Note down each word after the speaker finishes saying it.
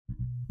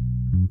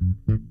What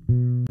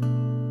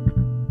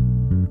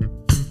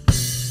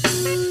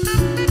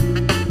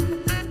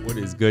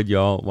is good,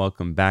 y'all?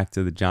 Welcome back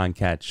to the John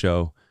Cat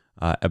Show,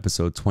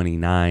 episode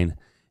 29.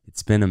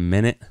 It's been a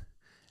minute.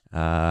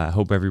 I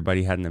hope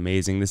everybody had an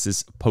amazing. This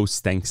is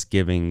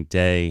post-Thanksgiving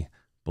day,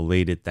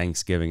 belated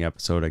Thanksgiving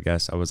episode, I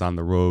guess. I was on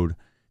the road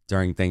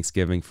during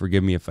Thanksgiving.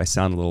 Forgive me if I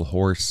sound a little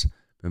hoarse.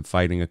 Been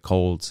fighting a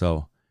cold,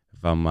 so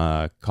if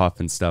I'm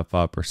coughing stuff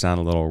up or sound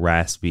a little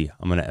raspy,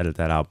 I'm going to edit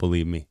that out,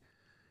 believe me,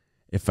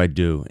 if I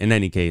do. In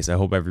any case, I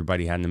hope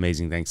everybody had an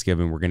amazing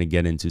Thanksgiving. We're going to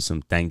get into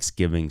some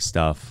Thanksgiving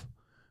stuff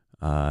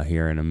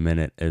here in a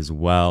minute as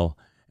well.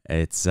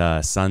 It's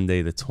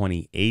Sunday the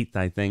 28th,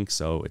 I think,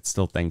 so it's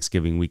still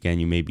Thanksgiving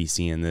weekend. You may be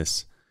seeing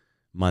this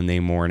Monday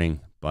morning,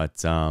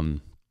 but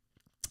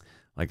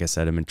like I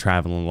said, I've been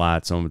traveling a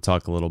lot, so I'm going to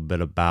talk a little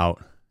bit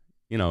about,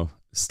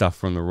 stuff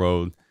from the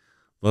road,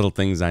 little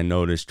things I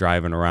noticed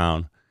driving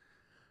around.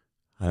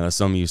 I know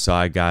some of you saw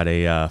I got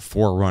a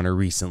 4Runner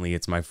recently.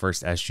 It's my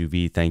first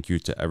SUV. Thank you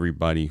to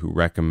everybody who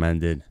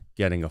recommended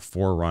getting a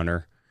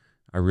 4Runner.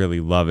 I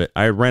really love it.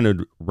 I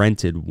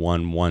rented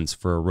one once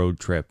for a road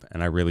trip,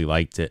 and I really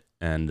liked it.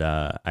 And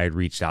I had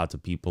reached out to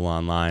people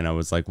online. I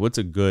was like, what's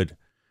a good...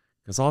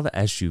 Because all the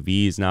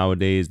SUVs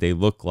nowadays, they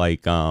look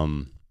like,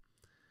 like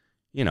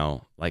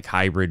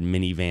hybrid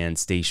minivan,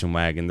 station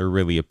wagon. They're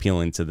really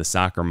appealing to the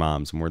soccer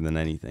moms more than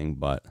anything.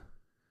 But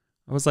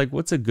I was like,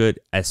 what's a good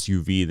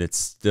SUV that's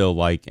still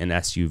like an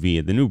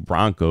SUV? The new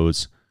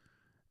Broncos,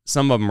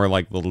 some of them are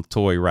like little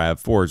toy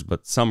RAV4s,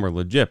 but some are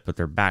legit, but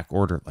they're back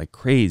ordered like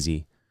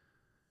crazy.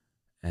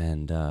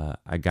 And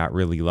I got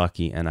really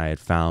lucky, and I had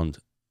found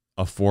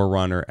a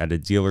 4Runner at a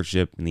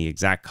dealership in the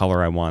exact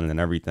color I wanted and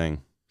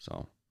everything.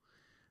 So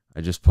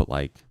I just put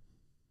like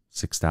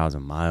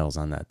 6,000 miles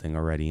on that thing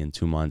already in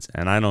 2 months.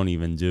 And I don't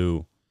even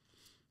do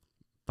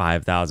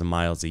 5,000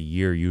 miles a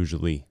year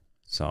usually.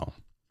 So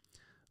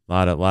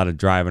a lot of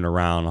driving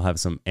around. I'll have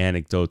some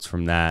anecdotes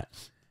from that.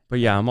 But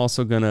yeah, I'm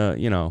also going to,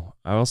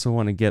 I also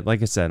want to get,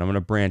 like I said, I'm going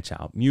to branch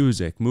out.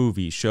 Music,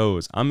 movies,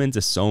 shows. I'm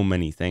into so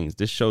many things.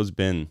 This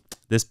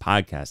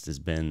podcast has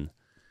been,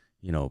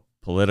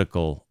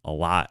 political a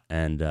lot.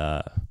 And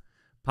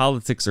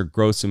politics are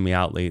grossing me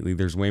out lately.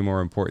 There's way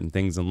more important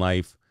things in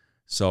life.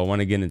 So I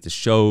want to get into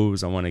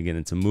shows. I want to get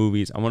into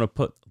movies. I want to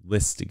put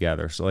lists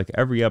together. So like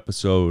every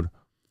episode,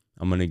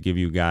 I'm going to give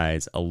you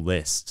guys a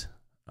list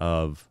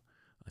of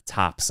a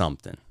top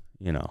something,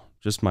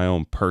 just my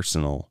own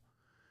personal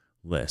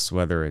list,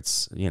 whether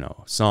it's,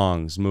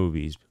 songs,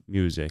 movies,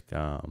 music,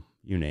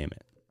 you name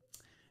it.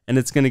 And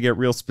it's going to get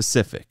real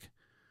specific.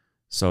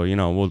 So,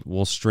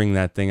 we'll string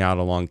that thing out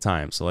a long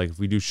time. So like if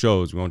we do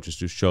shows, we won't just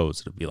do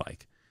shows. It'll be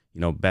like,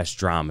 best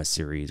drama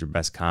series or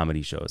best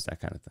comedy shows, that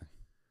kind of thing.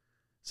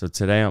 So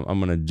today I'm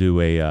going to do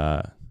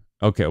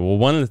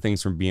one of the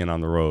things from being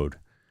on the road,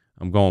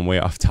 I'm going way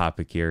off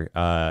topic here.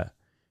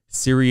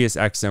 Sirius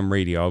XM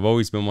radio. I've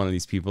always been one of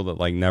these people that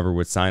like never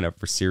would sign up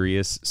for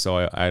Sirius.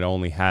 So I'd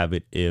only have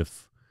it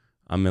if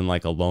I'm in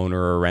like a loaner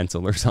or a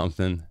rental or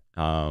something.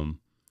 But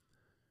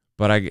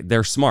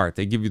they're smart.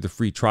 They give you the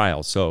free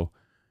trial. So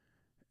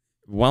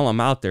while I'm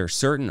out there,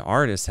 certain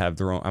artists have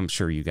their own. I'm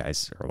sure you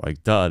guys are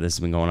like, duh, this has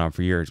been going on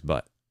for years.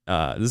 But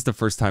this is the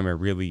first time I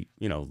really,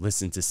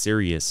 listened to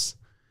Sirius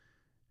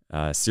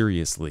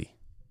seriously.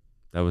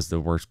 That was the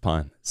worst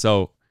pun.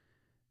 So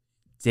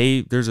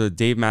there's a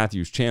Dave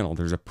Matthews channel.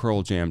 There's a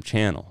Pearl Jam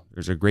channel.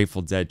 There's a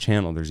Grateful Dead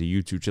channel. There's a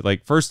YouTube channel.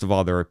 Like, first of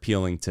all, they're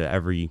appealing to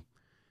every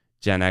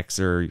Gen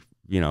Xer,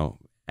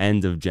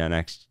 end of Gen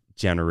X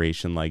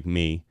generation like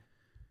me,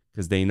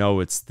 because they know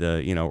it's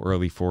the,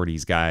 early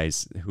 40s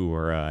guys who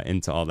are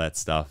into all that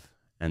stuff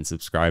and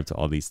subscribe to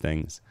all these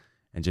things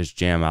and just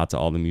jam out to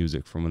all the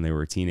music from when they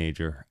were a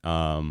teenager.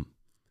 But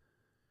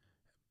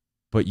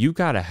you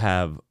got to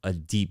have a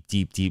deep,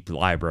 deep, deep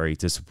library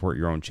to support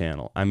your own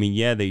channel. I mean,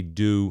 yeah, they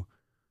do,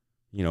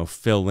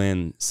 fill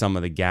in some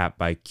of the gap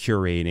by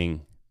curating.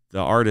 The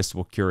artist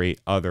will curate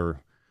so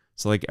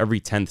like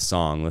every 10th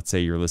song, let's say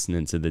you're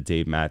listening to the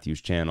Dave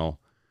Matthews channel,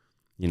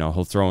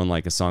 he'll throw in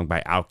like a song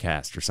by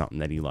Outkast or something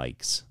that he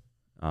likes.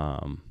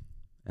 And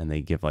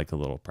they give like a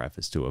little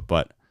preface to it.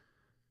 But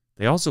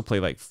they also play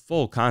like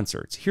full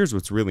concerts. Here's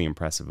what's really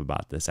impressive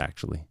about this,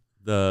 actually.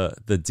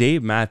 The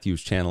Dave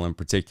Matthews channel in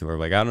particular,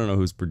 like I don't know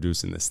who's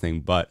producing this thing,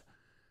 but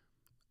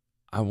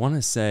I want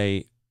to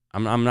say,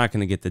 I'm not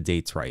going to get the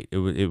dates right.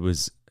 It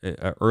was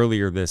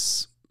earlier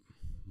this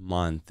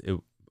month.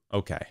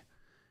 Okay.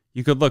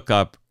 You could look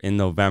up in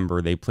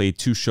November. They played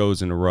 2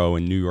 shows in a row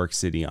in New York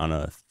City on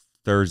a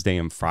Thursday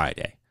and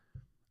Friday.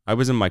 I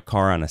was in my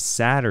car on a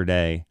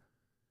Saturday.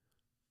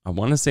 I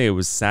want to say it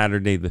was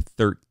Saturday the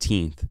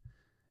 13th.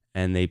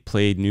 And they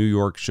played New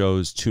York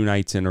shows 2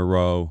 nights in a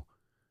row.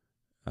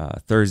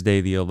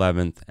 Thursday the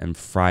 11th and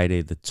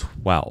Friday the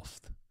 12th.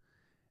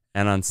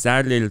 And on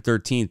Saturday the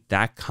 13th,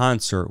 that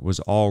concert was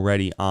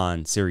already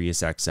on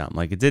Sirius XM.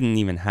 Like, it didn't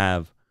even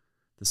have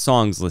the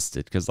songs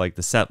listed because, like,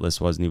 the set list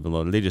wasn't even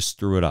loaded. They just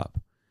threw it up.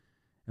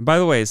 And by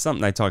the way, it's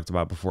something I talked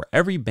about before.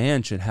 Every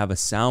band should have a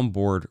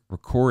soundboard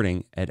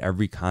recording at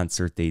every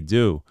concert they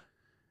do.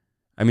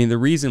 I mean, the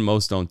reason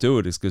most don't do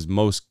it is because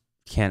most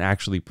can't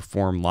actually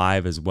perform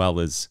live as well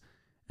as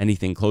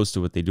anything close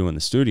to what they do in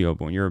the studio.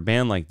 But when you're a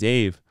band like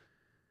Dave,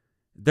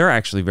 they're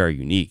actually very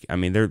unique. I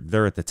mean,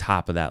 they're at the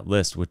top of that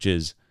list, which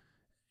is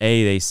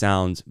they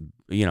sound,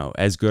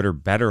 as good or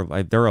better.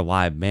 Like, they're a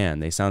live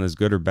band. They sound as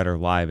good or better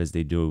live as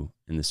they do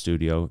in the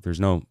studio. There's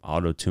no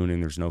auto tuning.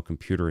 There's no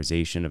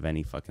computerization of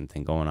any fucking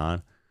thing going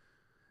on.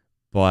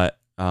 But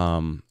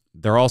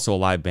they're also a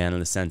live band in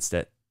the sense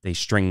that they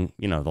string,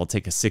 they'll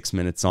take a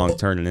 6-minute song,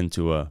 turn it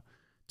into a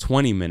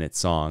 20-minute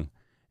song,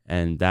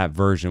 and that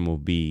version will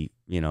be,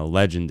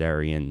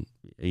 legendary. And,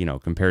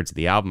 compared to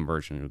the album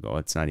version, it'll go,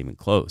 it's not even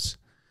close.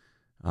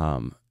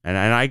 And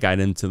I got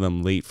into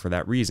them late for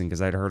that reason,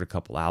 because I'd heard a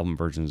couple album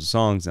versions of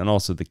songs, and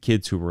also the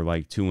kids who were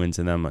like too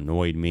into them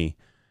annoyed me.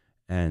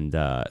 And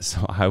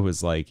so I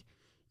was like,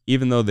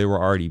 even though they were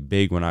already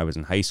big when I was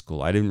in high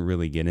school, I didn't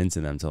really get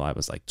into them until I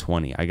was like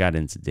 20. I got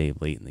into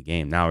Dave late in the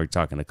game. Now we're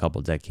talking a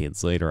couple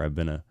decades later. I've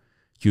been a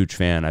huge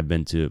fan. I've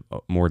been to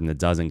more than a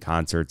dozen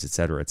concerts, et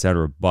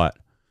cetera, but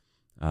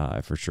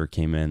I for sure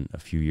came in a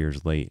few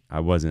years late.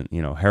 I wasn't,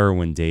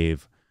 Heroin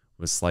Dave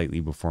was slightly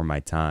before my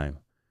time.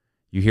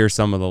 You hear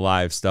some of the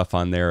live stuff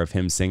on there of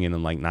him singing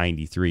in like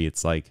 93.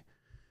 It's like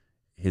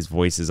his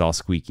voice is all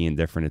squeaky and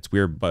different. It's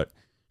weird, but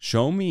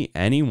show me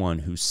anyone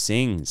who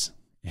sings.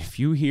 If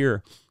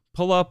you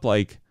pull up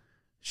like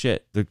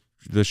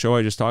the show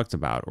I just talked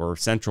about, or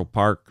Central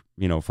Park,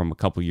 from a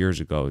couple years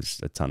ago. There's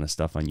a ton of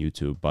stuff on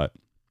YouTube, but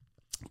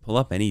pull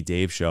up any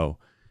Dave show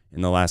in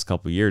the last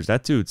couple years.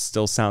 That dude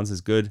still sounds as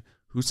good.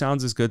 Who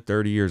sounds as good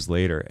 30 years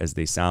later as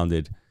they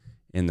sounded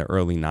in the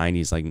early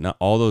 90s? Like,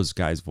 all those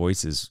guys'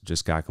 voices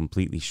just got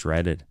completely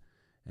shredded,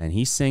 and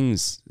he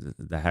sings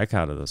the heck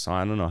out of the song.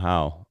 I don't know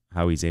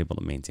how he's able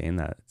to maintain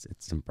that.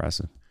 It's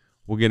impressive.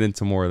 We'll get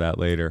into more of that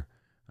later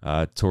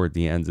toward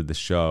the end of the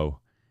show,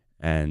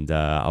 and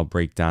I'll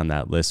break down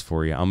that list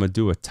for you. I'm going to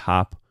do a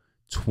top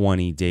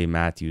 20 Dave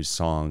Matthews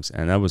songs,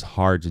 and that was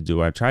hard to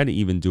do. I tried to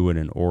even do it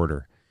in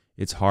order.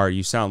 It's hard.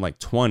 You sound like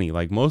 20.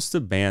 Like, most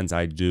of the bands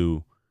I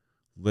do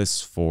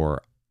lists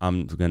for,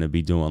 I'm going to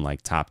be doing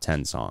like top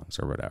 10 songs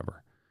or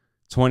whatever.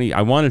 20,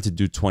 I wanted to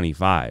do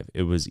 25.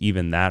 It was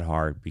even that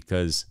hard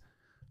because,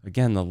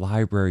 again, the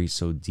library is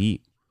so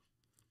deep.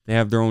 They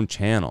have their own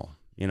channel.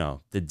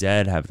 The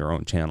Dead have their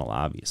own channel,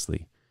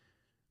 obviously.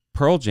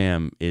 Pearl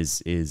Jam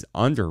is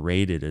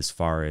underrated as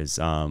far as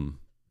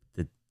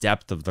the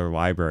depth of their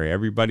library.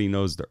 Everybody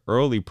knows the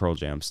early Pearl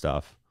Jam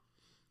stuff.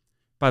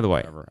 By the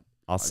way,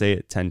 I'll say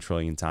it 10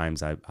 trillion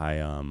times. I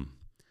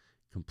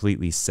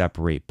completely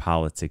separate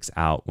politics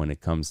out when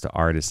it comes to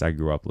artists I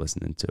grew up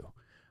listening to.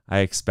 I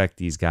expect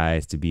these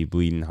guys to be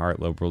bleeding heart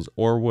liberals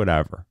or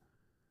whatever.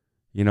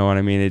 You know what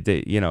I mean?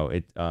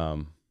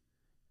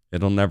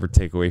 It'll never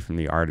take away from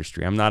the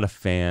artistry. I'm not a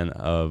fan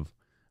of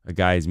a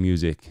guy's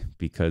music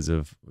because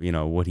of,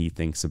 what he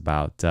thinks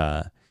about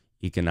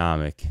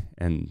economic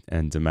and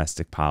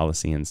domestic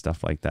policy and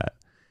stuff like that.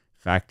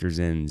 Factors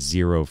in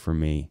zero for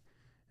me.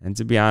 And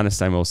to be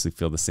honest, I mostly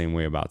feel the same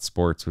way about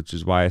sports, which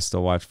is why I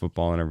still watch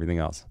football and everything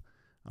else.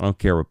 I don't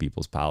care what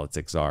people's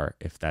politics are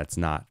if that's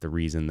not the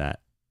reason that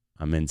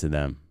I'm into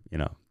them.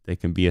 They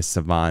can be a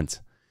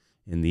savant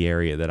in the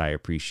area that I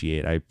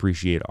appreciate. I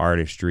appreciate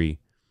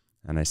artistry,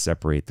 and I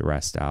separate the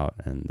rest out,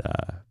 and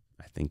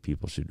I think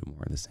people should do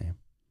more of the same.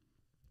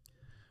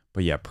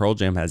 But yeah, Pearl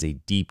Jam has a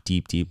deep,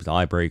 deep, deep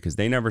library because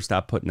they never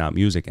stop putting out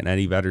music, and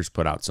Eddie Vedder's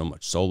put out so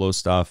much solo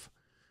stuff.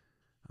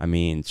 I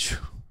mean,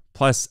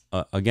 plus,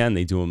 again,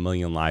 they do a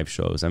million live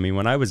shows. I mean,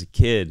 when I was a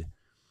kid,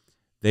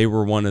 they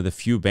were one of the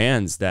few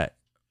bands that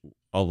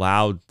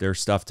allowed their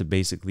stuff to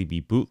basically be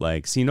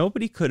bootleg. See,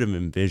 nobody could have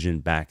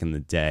envisioned back in the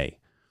day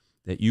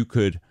that you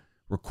could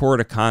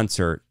record a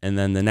concert and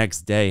then the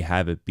next day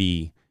have it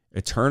be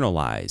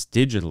eternalized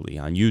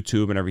digitally on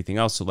YouTube and everything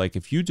else. So, like,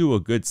 if you do a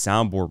good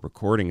soundboard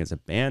recording as a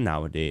band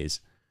nowadays,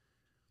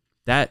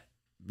 that,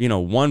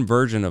 one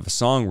version of a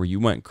song where you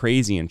went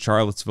crazy in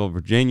Charlottesville,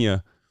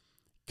 Virginia,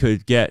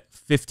 could get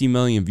 50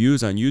 million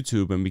views on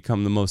YouTube and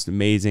become the most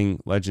amazing,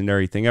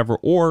 legendary thing ever.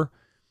 Or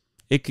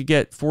it could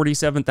get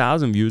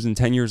 47,000 views, and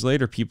 10 years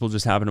later, people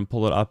just happen to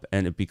pull it up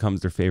and it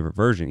becomes their favorite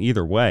version.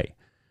 Either way.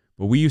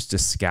 But we used to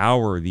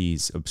scour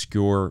these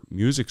obscure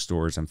music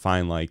stores and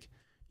find, like,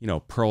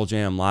 Pearl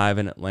Jam live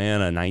in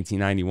Atlanta,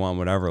 1991,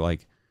 whatever.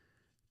 Like,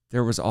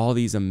 there was all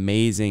these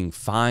amazing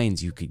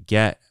finds you could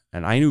get.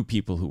 And I knew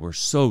people who were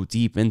so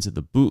deep into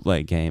the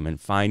bootleg game and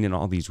finding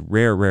all these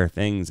rare, rare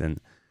things and,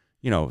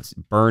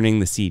 burning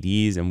the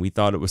CDs. And we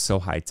thought it was so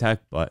high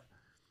tech, but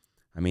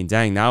I mean,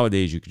 dang,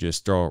 nowadays you could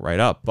just throw it right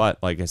up. But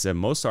like I said,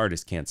 most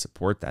artists can't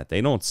support that.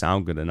 They don't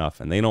sound good enough,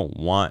 and they don't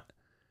want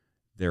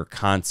their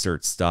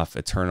concert stuff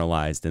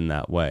eternalized in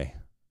that way.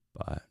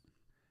 But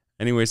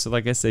anyway, so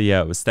like I said,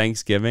 yeah, it was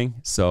Thanksgiving.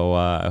 So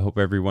I hope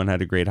everyone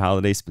had a great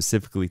holiday.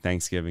 Specifically,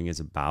 Thanksgiving is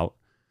about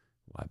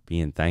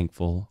being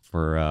thankful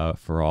for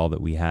all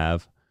that we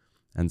have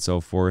and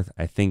so forth.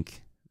 I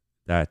think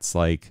that's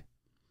like,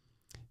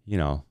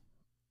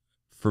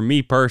 for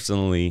me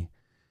personally,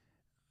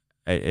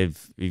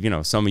 if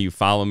some of you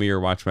follow me or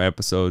watch my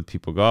episode,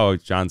 people go, oh,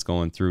 John's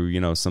going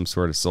through, some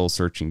sort of soul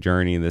searching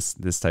journey,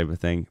 this type of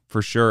thing.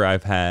 For sure,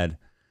 I've had,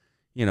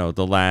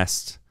 the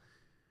last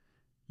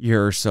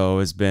year or so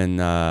has been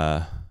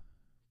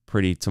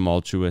pretty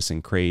tumultuous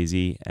and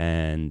crazy,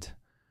 and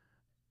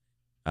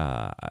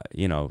I'd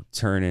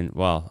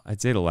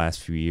say the last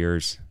few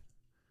years,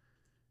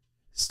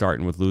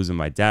 starting with losing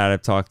my dad,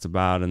 I've talked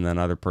about, and then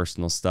other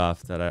personal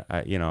stuff that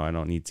I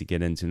don't need to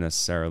get into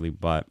necessarily,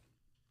 but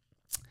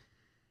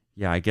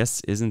yeah, I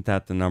guess isn't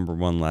that the number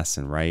one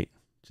lesson, right?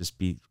 Just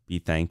be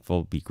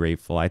thankful, be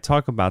grateful. I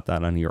talk about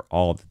that on here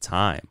all the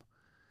time.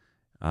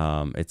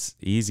 It's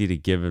easy to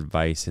give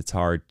advice. It's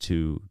hard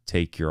to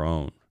take your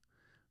own.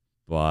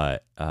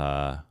 But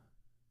yeah,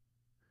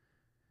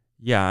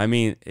 I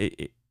mean,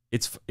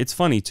 it's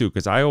funny too,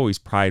 because I always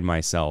pride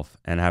myself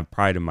and have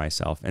prided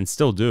myself and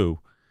still do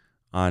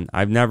on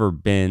I've never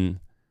been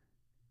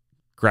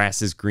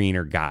grass is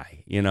greener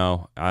guy.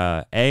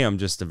 I'm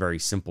just a very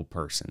simple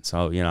person.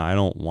 So, I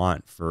don't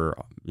want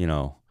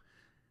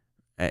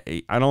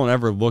I don't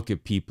ever look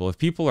at people. If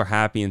people are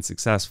happy and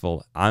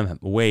successful, I'm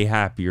way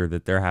happier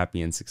that they're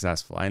happy and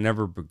successful. I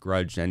never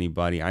begrudged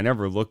anybody. I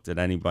never looked at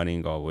anybody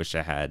and go, I wish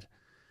I had,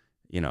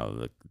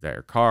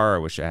 their car. I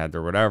wish I had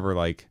their whatever,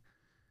 like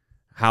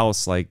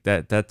house, like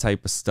that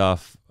type of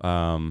stuff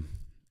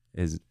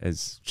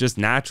is just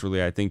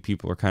naturally, I think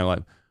people are kind of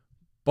like,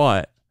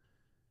 but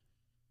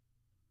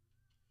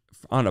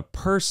on a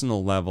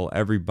personal level,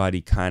 everybody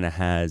kind of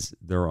has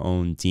their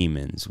own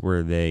demons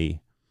where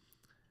they,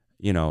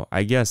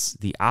 I guess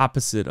the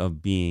opposite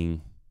of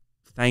being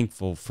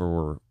thankful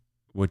for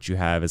what you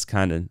have is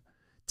kind of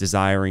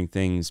desiring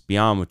things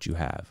beyond what you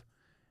have,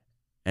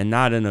 and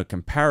not in a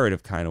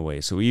comparative kind of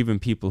way. So even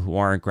people who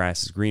aren't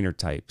grass is greener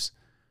types,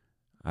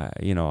 I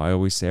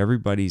always say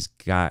everybody's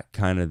got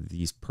kind of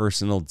these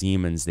personal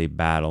demons they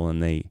battle,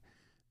 and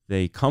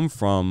they come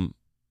from,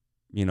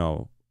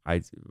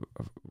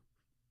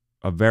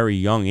 a very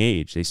young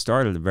age. They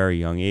start at a very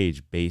young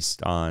age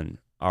based on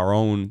our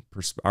own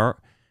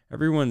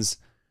everyone's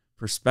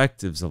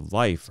perspectives of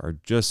life are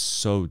just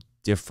so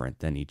different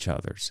than each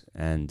other's.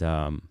 And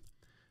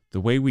the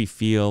way we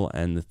feel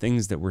and the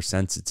things that we're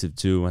sensitive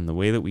to and the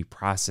way that we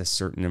process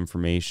certain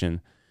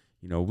information,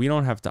 we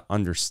don't have to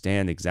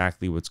understand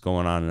exactly what's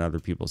going on in other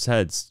people's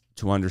heads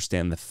to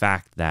understand the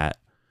fact that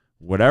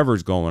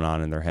whatever's going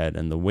on in their head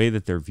and the way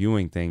that they're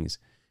viewing things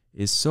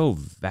is so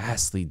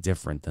vastly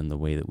different than the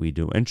way that we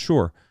do. And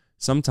sure,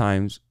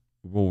 sometimes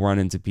we'll run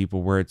into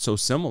people where it's so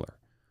similar.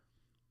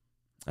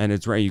 And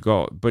it's right, you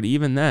go, but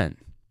even then,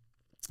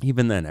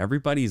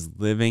 everybody's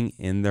living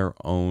in their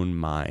own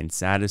mind,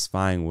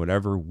 satisfying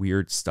whatever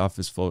weird stuff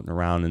is floating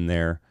around in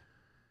there,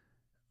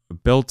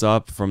 built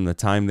up from the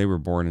time they were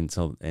born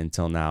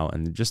until now.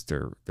 And just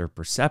their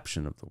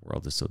perception of the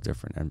world is so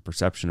different, and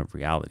perception of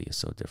reality is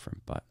so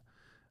different. But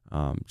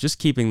just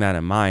keeping that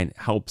in mind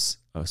helps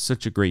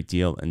such a great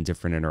deal in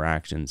different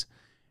interactions,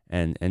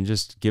 and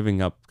just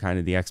giving up kind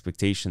of the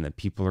expectation that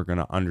people are going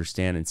to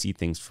understand and see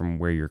things from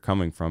where you're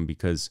coming from,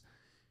 because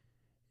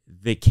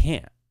they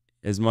can't,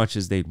 as much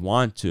as they'd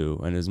want to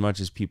and as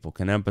much as people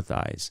can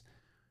empathize.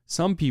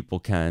 Some people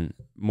can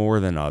more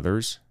than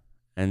others,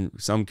 and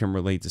some can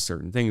relate to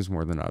certain things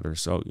more than others.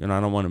 So, I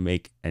don't want to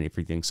make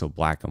everything so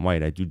black and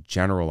white. I do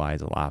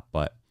generalize a lot,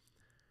 but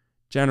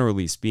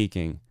generally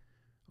speaking,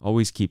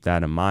 always keep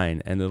that in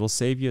mind, and it'll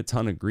save you a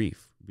ton of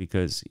grief,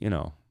 because,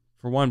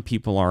 for one,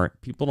 people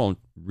don't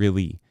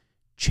really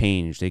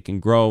change. They can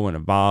grow and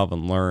evolve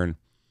and learn,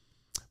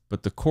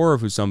 but the core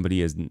of who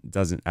somebody is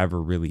doesn't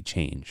ever really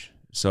change.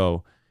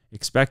 So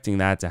expecting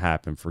that to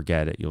happen,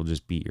 forget it. You'll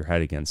just beat your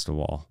head against a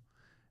wall.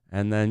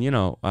 And then,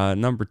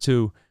 number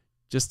two,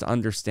 just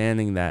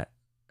understanding that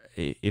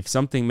if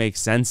something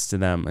makes sense to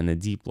them on a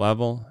deep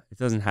level, it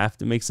doesn't have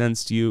to make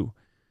sense to you,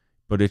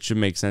 but it should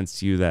make sense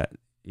to you that,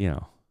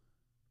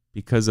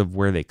 because of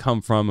where they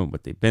come from and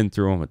what they've been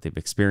through and what they've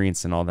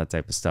experienced and all that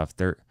type of stuff,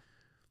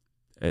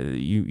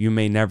 you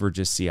may never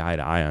just see eye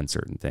to eye on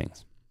certain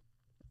things.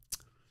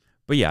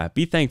 But yeah,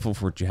 be thankful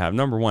for what you have.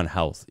 Number one,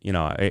 health.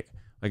 Like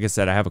I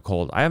said, I have a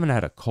cold. I haven't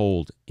had a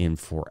cold in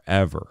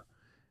forever.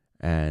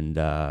 And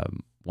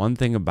one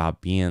thing about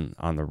being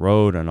on the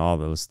road and all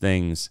those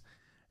things,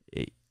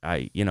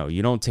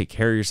 you don't take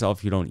care of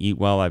yourself. You don't eat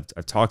well.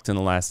 I've talked in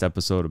the last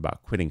episode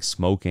about quitting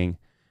smoking,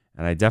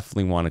 and I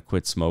definitely want to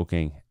quit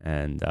smoking.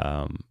 And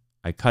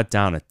I cut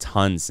down a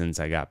ton since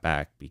I got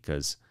back,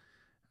 because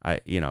I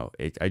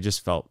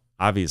just felt,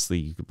 obviously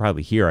you could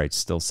probably hear I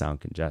still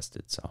sound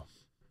congested. So,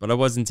 but I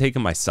wasn't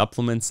taking my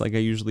supplements like I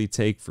usually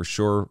take, for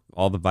sure.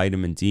 All the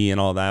vitamin D and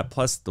all that.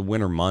 Plus the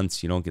winter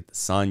months, you don't get the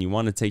sun. You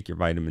want to take your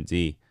vitamin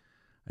D.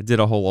 I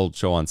did a whole old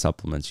show on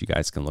supplements. You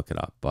guys can look it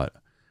up. But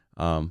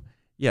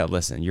yeah,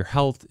 listen, your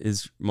health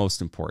is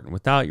most important.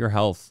 Without your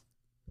health,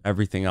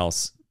 everything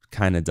else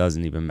kind of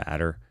doesn't even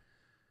matter.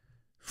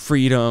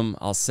 Freedom,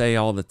 I'll say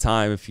all the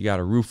time, if you got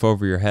a roof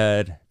over your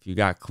head, if you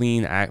got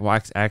clean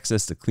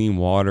access to clean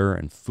water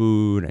and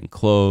food and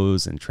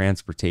clothes and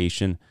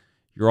transportation,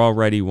 you're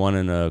already one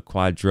in a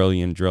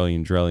quadrillion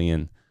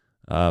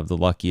the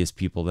luckiest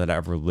people that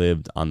ever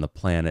lived on the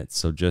planet.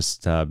 So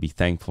just be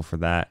thankful for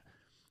that.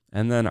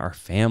 And then our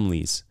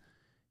families,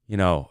 you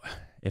know,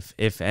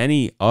 if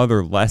any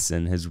other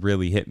lesson has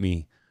really hit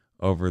me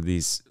over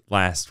these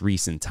last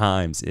recent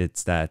times,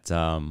 it's that,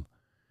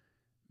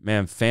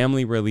 man,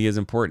 family really is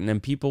important.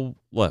 And people,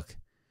 look,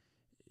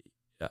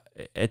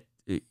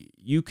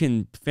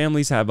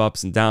 families have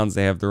ups and downs.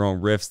 They have their own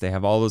rifts. They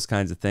have all those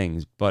kinds of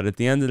things. But at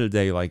the end of the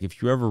day, like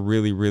if you ever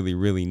really, really,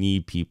 really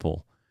need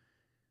people,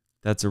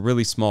 that's a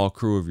really small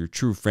crew of your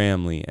true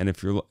family. And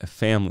if you're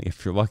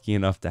lucky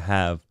enough to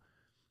have,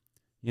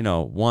 you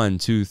know, 1,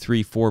 2,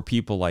 3, 4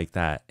 people like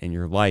that in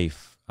your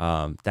life,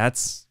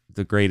 that's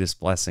the greatest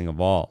blessing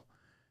of all.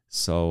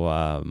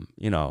 So,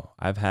 you know,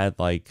 I've had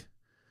like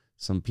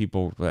some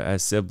people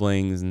as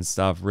siblings and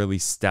stuff really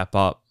step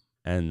up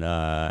and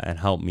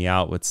help me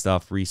out with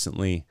stuff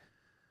recently,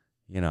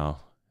 you know.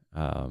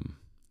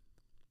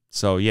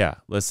 So yeah,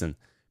 listen,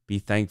 be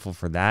thankful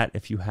for that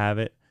if you have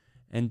it.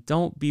 And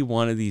don't be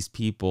one of these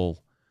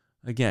people.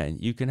 Again,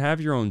 you can have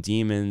your own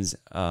demons.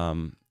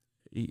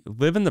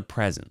 Live in the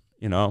present,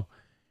 you know.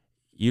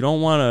 You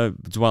don't want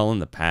to dwell in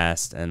the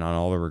past and on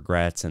all the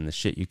regrets and the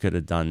shit you could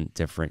have done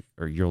different,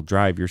 or you'll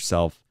drive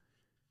yourself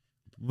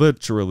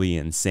literally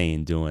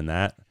insane doing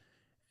that.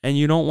 And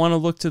you don't want to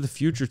look to the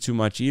future too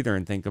much either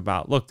and think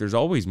about, look, there's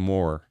always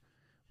more.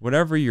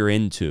 Whatever you're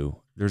into,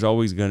 there's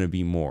always going to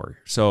be more.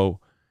 So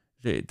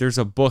there's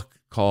a book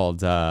called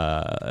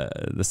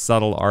The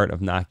Subtle Art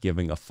of Not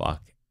Giving a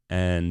Fuck.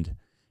 And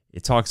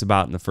it talks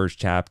about in the first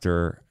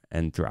chapter,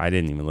 and I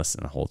didn't even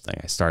listen to the whole thing.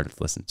 I started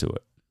to listen to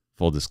it,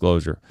 full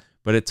disclosure.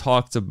 But it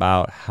talks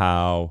about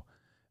how,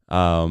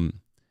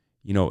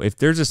 you know, if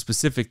there's a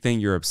specific thing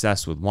you're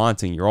obsessed with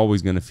wanting, you're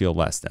always going to feel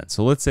less than.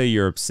 So let's say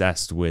you're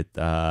obsessed with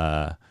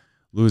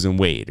losing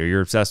weight, or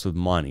you're obsessed with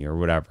money or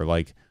whatever.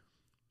 Like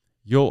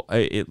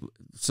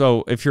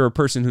so if you're a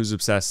person who's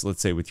obsessed,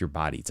 let's say, with your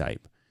body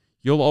type,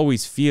 you'll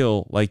always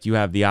feel like you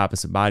have the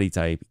opposite body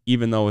type,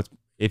 even though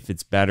if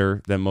it's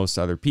better than most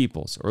other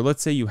people's. Or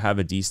let's say you have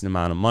a decent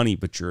amount of money,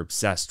 but you're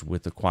obsessed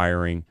with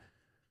acquiring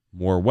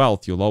more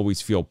wealth, you'll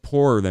always feel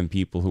poorer than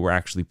people who are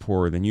actually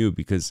poorer than you,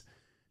 because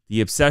the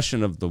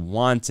obsession of the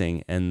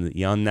wanting and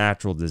the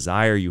unnatural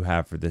desire you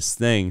have for this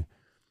thing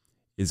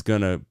is going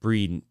to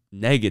breed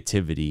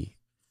negativity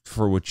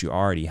for what you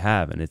already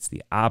have. And it's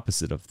the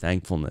opposite of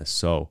thankfulness.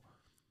 So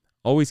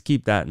always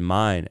keep that in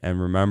mind, and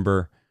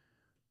remember,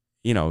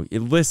 you know, it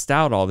lists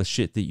out all the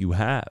shit that you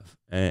have,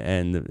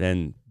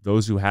 and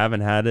those who haven't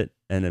had it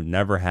and have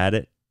never had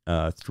it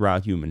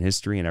throughout human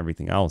history and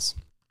everything else,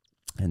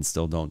 and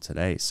still don't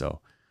today.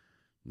 So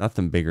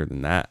nothing bigger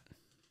than that.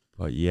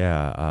 But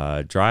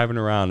yeah, driving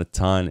around a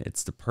ton.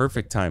 It's the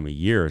perfect time of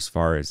year as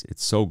far as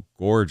it's so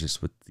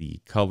gorgeous with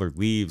the colored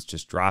leaves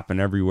just dropping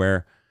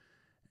everywhere.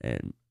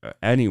 And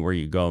anywhere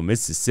you go,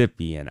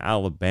 Mississippi and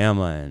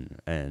Alabama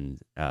and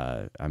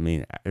I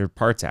mean,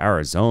 parts of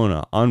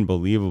Arizona,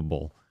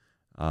 unbelievable.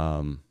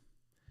 The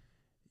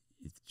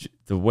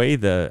way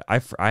I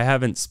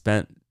haven't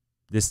spent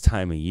this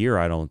time of year,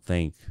 I don't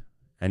think,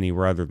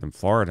 anywhere other than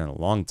Florida in a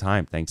long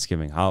time,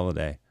 Thanksgiving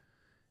holiday.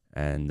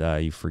 And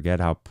you forget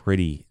how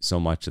pretty so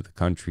much of the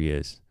country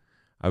is.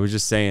 I was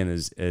just saying,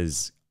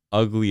 as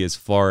ugly as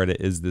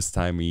Florida is this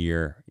time of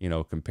year, you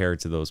know, compared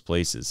to those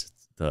places,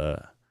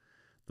 the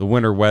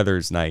winter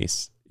weather's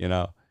nice, you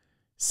know,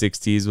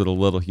 60s with a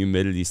little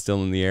humidity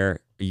still in the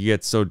air. You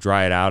get so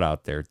dried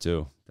out there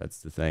too.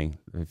 That's the thing.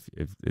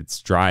 If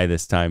it's dry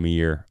this time of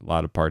year, a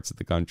lot of parts of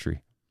the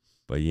country.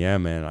 But yeah,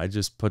 man, I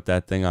just put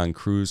that thing on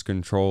cruise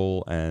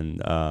control.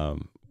 And I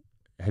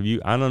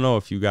don't know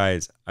if you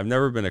guys, I've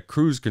never been a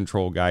cruise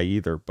control guy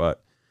either,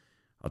 but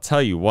I'll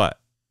tell you what,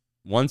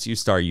 once you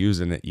start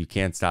using it, you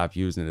can't stop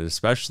using it,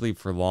 especially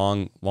for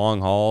long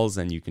hauls,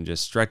 and you can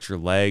just stretch your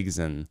legs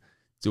and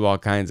do all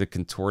kinds of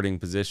contorting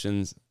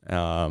positions.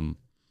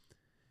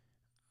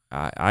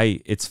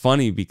 It's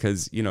funny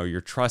because, you know,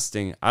 you're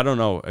trusting, I don't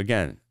know,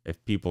 again,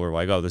 if people are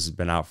like, oh, this has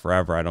been out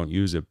forever, I don't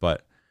use it,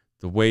 but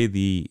the way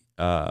the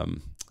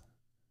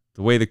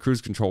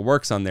cruise control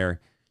works on there,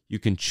 you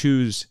can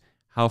choose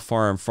how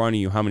far in front of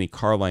you, how many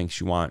car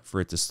lengths you want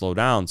for it to slow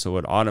down. So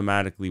it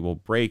automatically will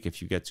brake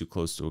if you get too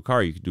close to a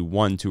car. You can do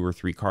 1, 2, or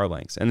 3 car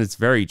lengths, and it's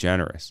very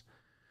generous.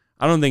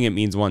 I don't think it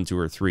means 1, 2,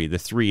 or 3. The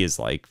 3 is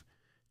like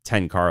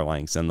 10 car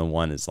lengths, and the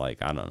 1 is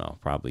like, I don't know,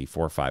 probably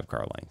 4 or 5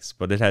 car lengths.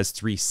 But it has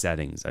 3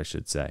 settings, I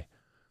should say.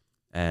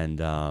 And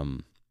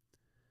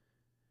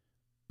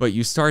but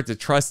you start to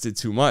trust it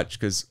too much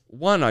because,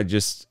 one,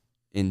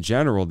 in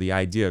general, the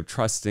idea of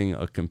trusting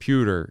a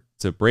computer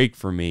to brake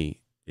for me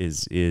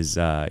is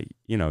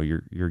you know,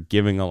 you're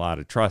giving a lot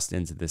of trust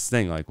into this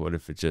thing. Like, what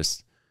if it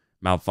just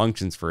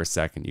malfunctions for a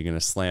second? You're going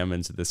to slam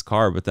into this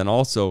car. But then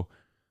also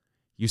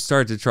you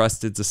start to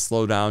trust it to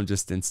slow down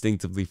just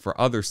instinctively for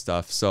other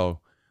stuff. So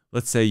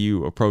let's say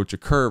you approach a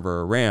curve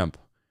or a ramp.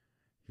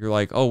 You're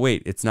like, oh,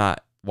 wait, it's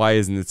not. Why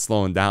isn't it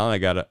slowing down? I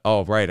got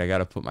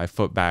to put my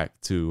foot back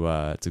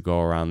to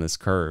go around this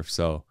curve.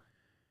 So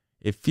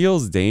it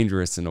feels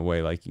dangerous in a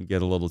way, like you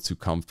get a little too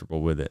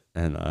comfortable with it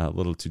and a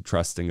little too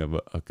trusting of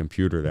a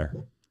computer there.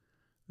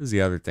 This is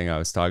the other thing I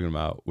was talking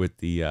about with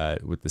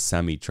the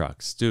semi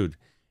trucks. Dude,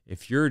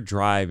 if you're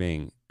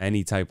driving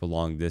any type of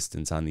long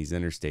distance on these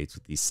interstates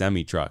with these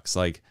semi trucks,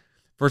 like,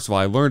 first of all,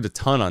 I learned a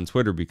ton on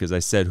Twitter because I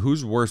said,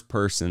 who's worse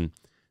person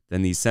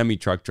than these semi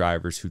truck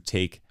drivers who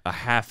take a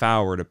half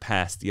hour to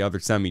pass the other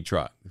semi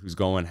truck who's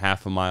going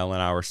half a mile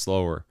an hour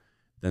slower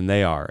than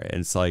they are?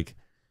 And it's like,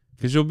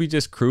 because you'll be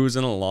just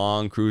cruising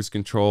along, cruise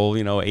control,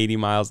 80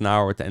 miles an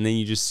hour, and then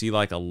you just see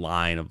like a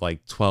line of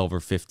like 12 or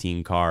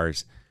 15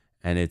 cars,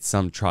 and it's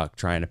some truck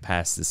trying to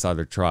pass this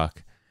other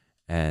truck,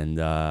 and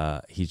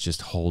he's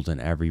just holding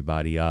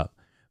everybody up.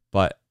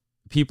 But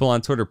people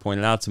on Twitter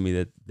pointed out to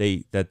me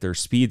that their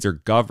speeds are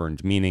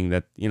governed, meaning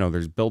that,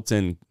 there's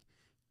built-in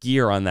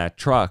gear on that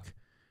truck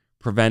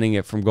preventing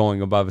it from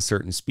going above a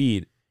certain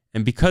speed.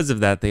 And because of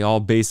that, they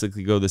all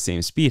basically go the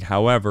same speed.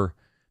 However,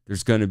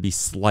 there's going to be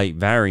slight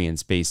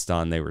variance based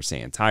on, they were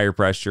saying, tire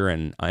pressure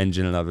and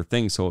engine and other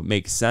things. So it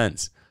makes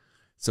sense.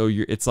 So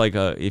it's like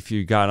if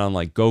you got on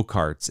like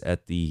go-karts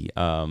at the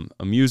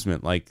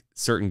amusement, like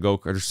certain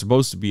go-karts are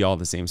supposed to be all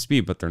the same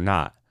speed, but they're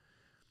not.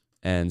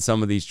 And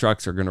some of these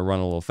trucks are going to run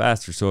a little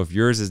faster. So if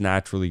yours is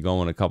naturally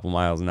going a couple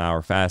miles an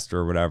hour faster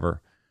or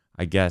whatever,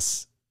 I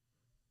guess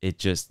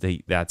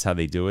that's how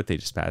they do it. They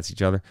just pass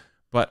each other.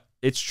 But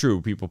it's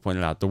true. People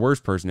pointed out the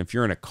worst person, if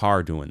you're in a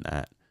car doing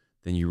that,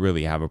 then you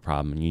really have a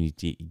problem and you need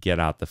to get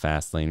out the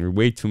fast lane. There are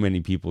way too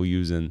many people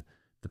using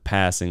the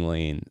passing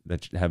lane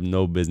that have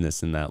no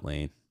business in that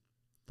lane.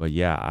 But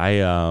yeah,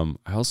 I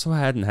also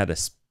hadn't had a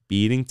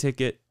speeding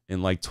ticket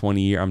in like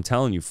 20 years. I'm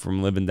telling you,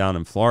 from living down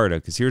in Florida,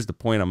 because here's the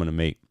point I'm going to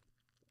make.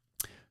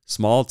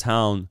 Small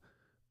town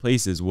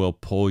places will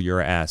pull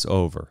your ass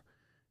over.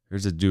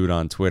 There's a dude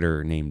on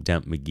Twitter named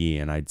Dent McGee,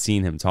 and I'd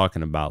seen him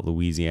talking about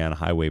Louisiana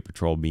Highway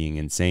Patrol being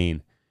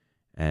insane.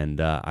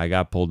 And I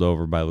got pulled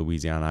over by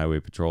Louisiana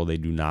Highway Patrol. They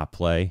do not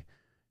play.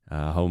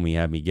 Homie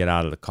had me get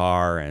out of the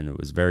car, and it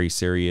was very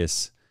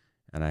serious.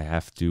 And I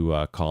have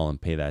to call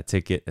and pay that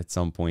ticket at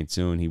some point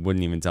soon. He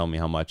wouldn't even tell me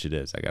how much it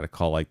is. I got to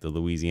call like the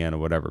Louisiana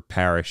whatever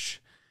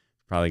parish.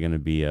 Probably going to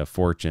be a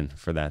fortune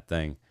for that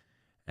thing.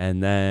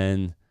 And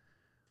then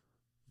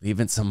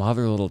leaving some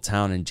other little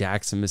town in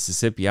Jackson,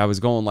 Mississippi, I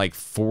was going like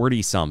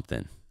 40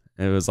 something.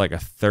 And it was like a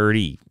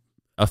 30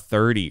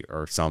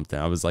 or something.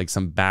 I was like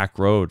some back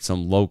road,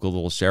 some local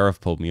little sheriff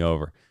pulled me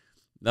over.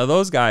 Now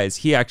those guys,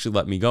 he actually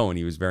let me go and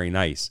he was very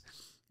nice.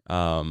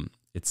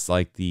 It's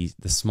like the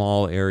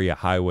small area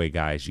highway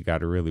guys you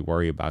got to really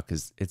worry about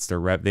because it's their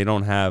rep. They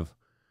don't have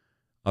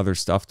other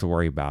stuff to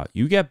worry about.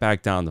 You get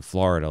back down to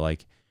Florida,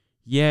 like,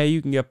 yeah,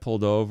 you can get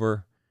pulled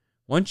over.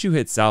 Once you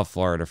hit South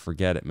Florida,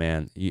 forget it,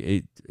 man.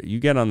 You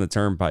get on the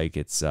turnpike,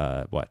 it's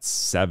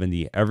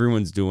 70.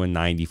 Everyone's doing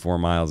 94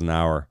 miles an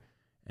hour.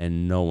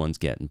 And no one's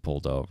getting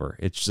pulled over.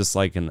 It's just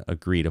like an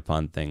agreed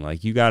upon thing.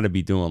 Like you got to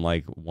be doing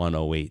like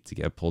 108 to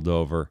get pulled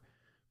over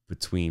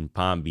between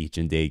Palm Beach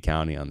and Dade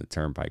County on the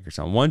turnpike or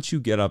something. Once you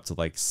get up to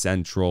like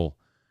central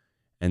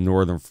and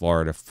northern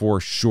Florida, for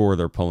sure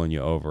they're pulling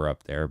you over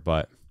up there.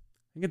 But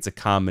I think it's a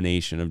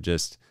combination of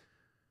just,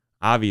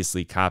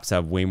 obviously cops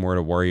have way more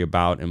to worry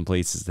about in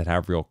places that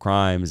have real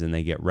crimes and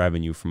they get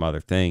revenue from other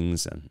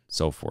things and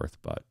so forth.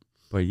 But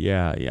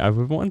yeah.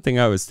 One thing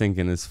I was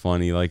thinking is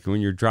funny, like when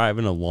you're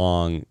driving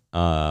along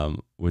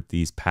with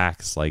these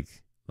packs, like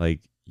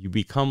you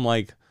become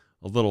like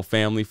a little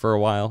family for a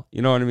while.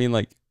 You know what I mean?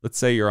 Like let's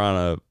say you're on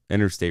a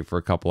interstate for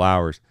a couple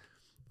hours,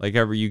 like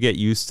you get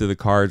used to the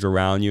cars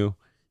around you.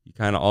 You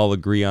kind of all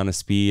agree on a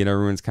speed, and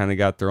everyone's kind of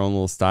got their own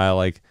little style.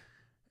 Like,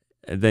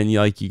 and then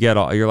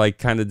you're like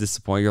kind of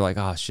disappointed. You're like,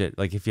 oh shit!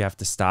 Like if you have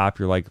to stop,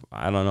 you're like,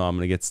 I don't know, I'm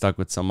gonna get stuck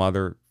with some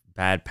other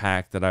bad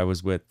pack that I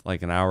was with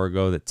like an hour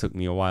ago that took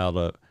me a while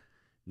to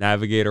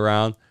navigate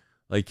around.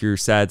 Like you're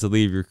sad to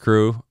leave your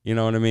crew. You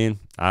know what I mean?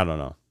 I don't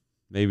know.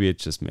 Maybe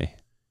it's just me.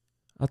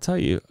 I'll tell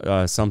you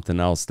something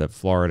else that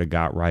Florida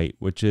got right,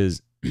 which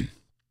is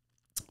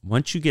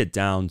once you get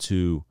down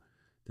to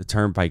the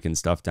turnpike and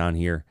stuff down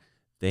here,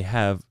 they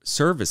have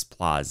service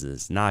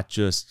plazas, not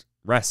just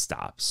rest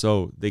stops.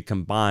 So they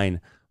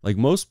combine, like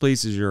most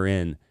places you're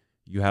in,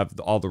 you have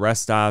all the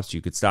rest stops.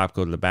 You could stop,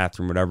 go to the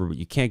bathroom, whatever, but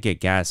you can't get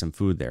gas and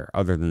food there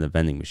other than the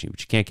vending machine,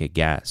 but you can't get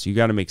gas. You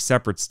got to make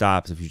separate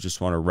stops if you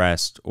just want to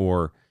rest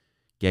or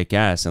get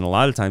gas. And a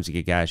lot of times to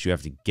get gas, you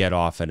have to get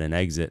off at an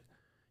exit,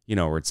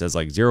 where it says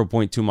like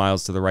 0.2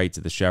 miles to the right to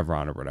the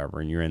Chevron or whatever,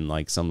 and you're in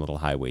like some little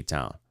highway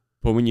town.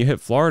 But when you hit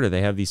Florida,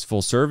 they have these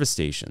full service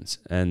stations,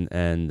 and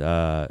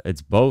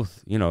it's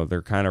both.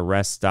 They're kind of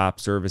rest stop,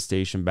 service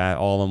station,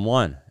 all in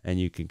one, and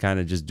you can kind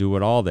of just do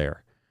it all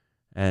there.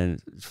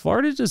 And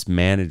Florida just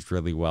managed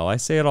really well. I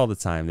say it all the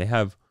time. They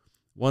have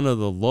one of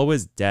the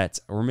lowest debts,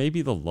 or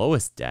maybe the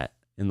lowest debt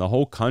in the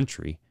whole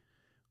country,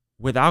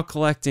 without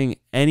collecting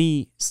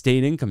any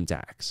state income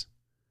tax,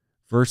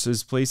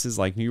 versus places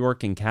like New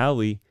York and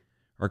Cali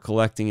are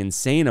collecting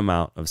insane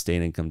amount of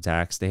state income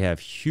tax. They have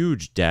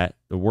huge debt,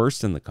 the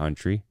worst in the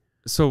country.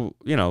 So,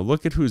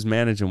 look at who's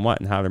managing what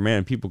and how they're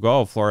managing. People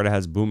go, oh, Florida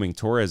has booming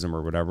tourism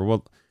or whatever.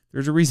 Well,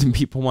 there's a reason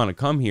people want to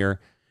come here.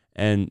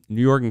 And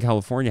New York and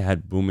California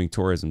had booming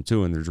tourism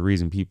too, and there's a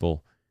reason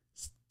people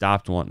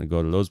stopped wanting to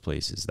go to those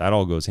places. That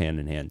all goes hand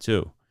in hand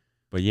too.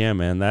 But yeah,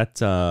 man, that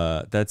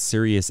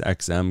Sirius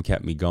XM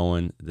kept me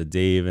going. The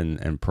Dave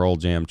and Pearl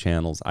Jam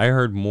channels. I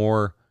heard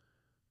more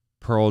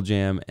Pearl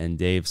Jam and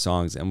Dave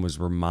songs and was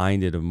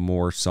reminded of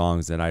more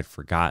songs that I'd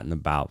forgotten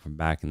about from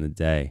back in the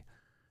day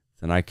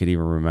than I could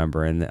even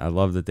remember. And I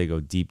love that they go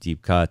deep,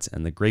 deep cuts.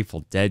 And the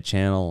Grateful Dead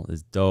channel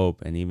is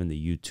dope, and even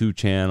the U2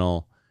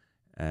 channel.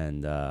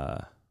 And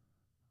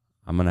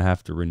I'm going to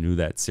have to renew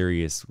that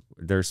Sirius.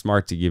 They're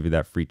smart to give you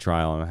that free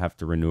trial. I'm going to have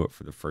to renew it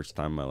for the first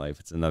time in my life.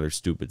 It's another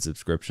stupid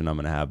subscription I'm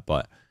going to have,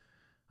 but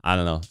I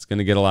don't know. It's going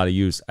to get a lot of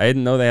use. I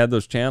didn't know they had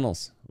those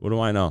channels. What do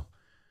I know?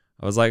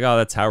 I was like, oh,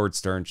 that's Howard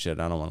Stern shit.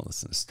 I don't want to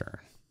listen to Stern.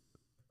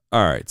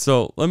 All right,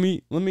 so let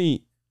me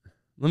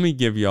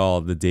give y'all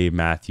the Dave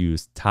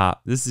Matthews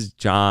top. This is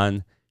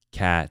John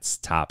Katz's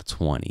top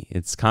 20.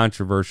 It's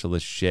controversial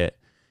as shit.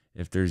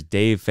 If there's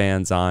Dave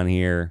fans on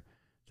here,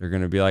 they're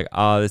going to be like,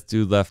 oh, this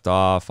dude left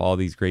off all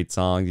these great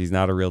songs. He's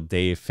not a real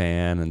Dave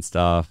fan and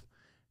stuff.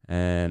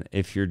 And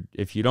if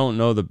you don't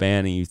know the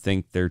band and you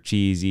think they're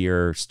cheesy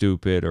or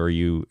stupid, or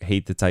you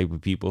hate the type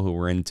of people who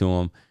were into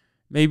them,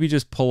 maybe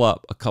just pull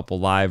up a couple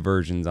live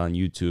versions on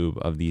YouTube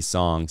of these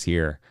songs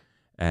here.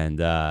 And,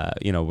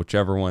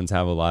 whichever ones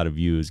have a lot of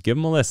views, give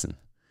them a listen.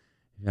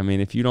 I mean,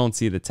 if you don't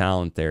see the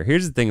talent there,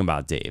 here's the thing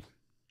about Dave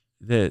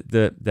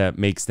that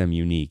makes them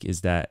unique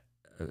is that,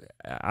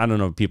 I don't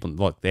know, people,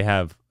 look, they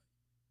have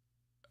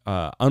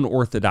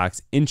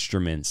unorthodox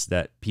instruments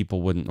that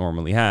people wouldn't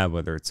normally have,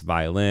 whether it's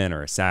violin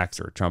or a sax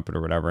or a trumpet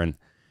or whatever. And,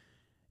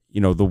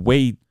 the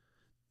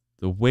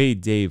way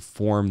Dave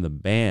formed the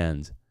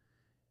band,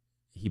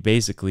 he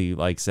basically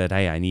said,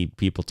 hey, I need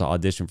people to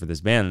audition for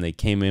this band. And they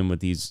came in with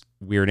these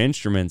weird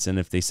instruments. And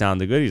if they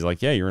sounded good, he's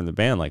like, yeah, you're in the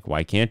band. Like,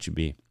 why can't you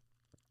be?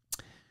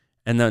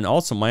 And then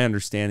also my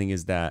understanding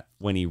is that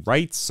when he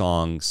writes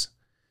songs,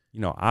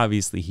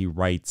 obviously he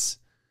writes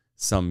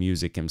some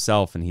music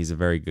himself, and he's a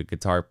very good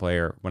guitar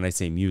player. When I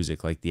say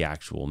music, like the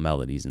actual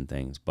melodies and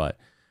things. But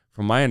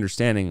from my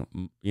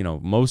understanding,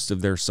 most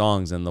of their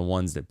songs and the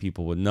ones that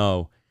people would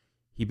know,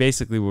 he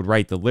basically would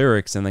write the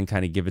lyrics and then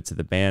kind of give it to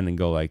the band and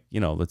go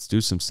let's do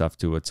some stuff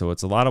to it. So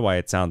it's a lot of why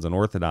it sounds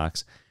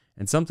unorthodox.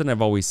 And something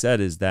I've always said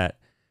is that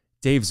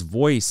Dave's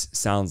voice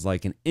sounds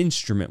like an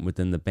instrument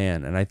within the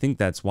band. And I think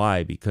that's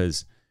why,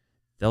 because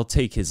they'll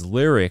take his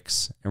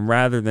lyrics, and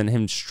rather than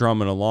him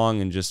strumming along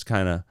and just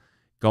kind of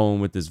going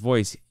with his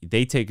voice,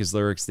 they take his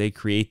lyrics, they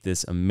create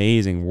this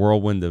amazing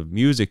whirlwind of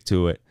music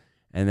to it,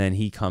 and then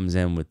he comes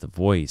in with the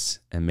voice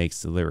and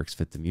makes the lyrics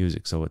fit the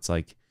music. So it's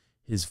like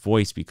his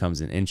voice becomes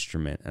an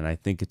instrument, and I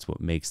think it's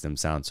what makes them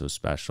sound so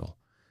special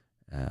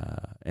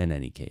in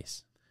any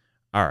case.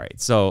 All right,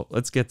 so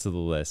let's get to the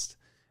list.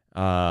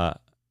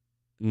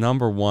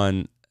 Number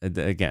one,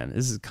 again,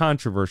 this is a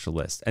controversial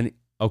list. And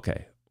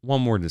okay,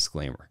 one more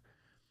disclaimer.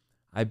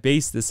 I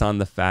base this on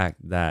the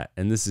fact that,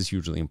 and this is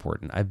hugely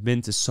important, I've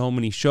been to so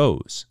many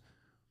shows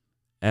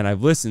and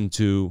I've listened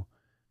to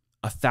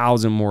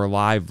 1,000 more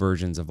live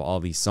versions of all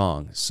these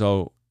songs.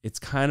 So it's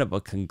kind of a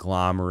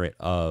conglomerate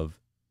of,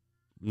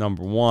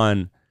 number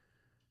one,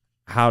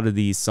 how do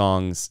these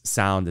songs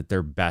sound at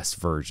their best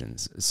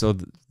versions? So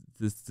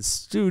the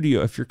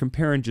studio, if you're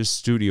comparing just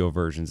studio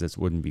versions, this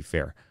wouldn't be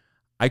fair.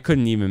 I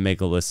couldn't even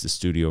make a list of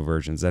studio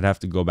versions. I'd have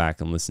to go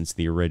back and listen to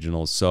the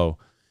originals. So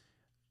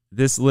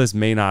this list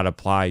may not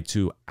apply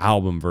to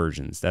album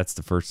versions. That's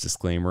the first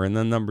disclaimer. And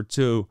then number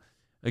two,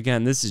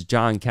 again, this is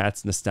John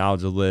Katz's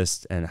nostalgia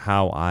list and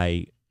how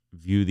I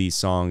view these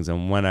songs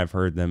and when I've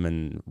heard them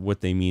and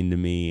what they mean to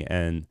me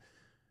and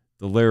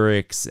the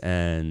lyrics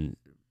and,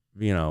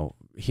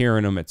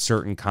 hearing them at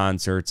certain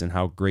concerts and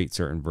how great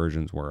certain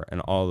versions were, and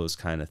all those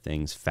kind of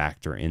things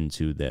factor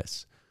into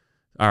this.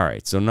 All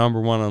right, so number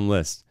one on the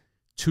list,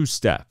 Two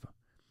Step.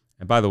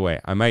 And by the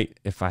way, I might,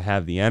 if I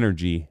have the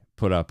energy,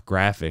 put up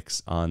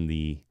graphics on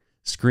the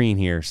screen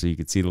here so you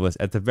can see the list.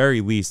 At the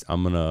very least,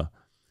 I'm going to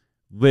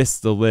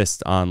list the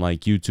list on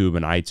YouTube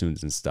and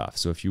iTunes and stuff.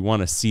 So if you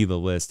want to see the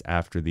list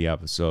after the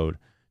episode,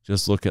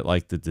 just look at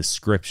the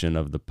description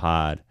of the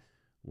pod,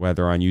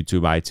 whether on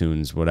YouTube,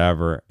 iTunes,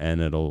 whatever,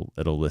 and it'll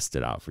list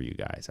it out for you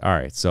guys. All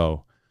right,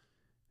 so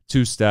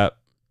Two Step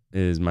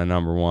is my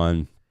number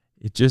one.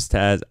 It just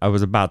has, I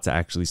was about to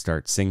actually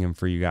start singing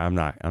for you guys.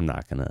 I'm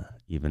not gonna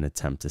even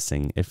attempt to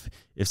sing. If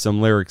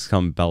some lyrics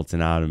come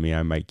belting out of me,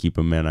 I might keep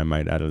them in, I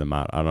might edit them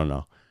out. I don't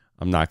know.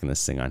 I'm not gonna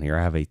sing on here.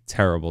 I have a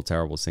terrible,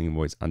 terrible singing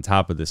voice. On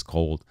top of this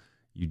cold,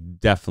 you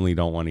definitely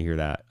don't want to hear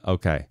that.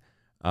 Okay,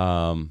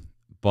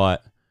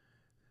 but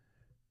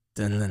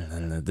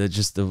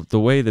the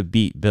way the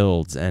beat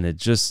builds, and it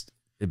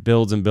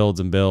builds and builds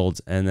and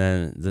builds, and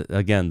then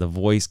again the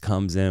voice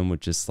comes in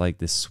with just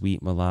this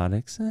sweet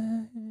melodic.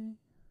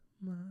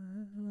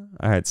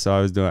 All right, so I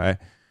was doing.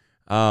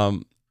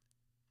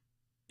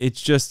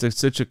 It's just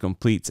such a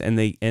complete, and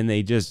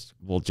they just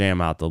will jam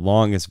out the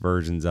longest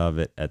versions of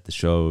it at the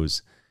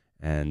shows,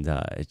 and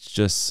it's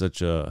just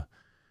such a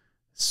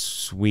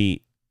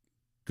sweet,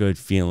 good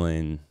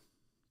feeling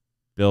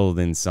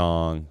building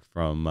song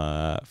from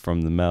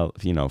from the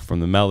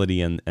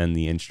melody and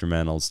the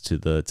instrumentals to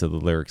the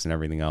lyrics and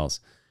everything else.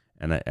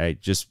 And I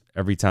just,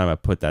 every time I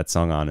put that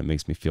song on, it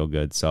makes me feel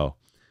good. So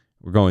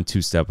we're going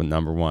two-step with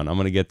number one. I'm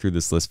going to get through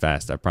this list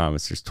fast, I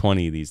promise. There's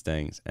 20 of these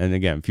things. And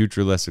again,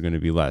 future lists are going to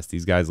be less.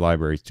 These guys'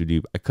 library is too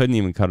deep. I couldn't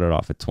even cut it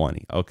off at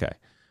 20. Okay.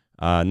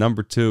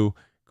 Number two,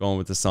 going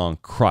with the song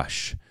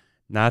Crush.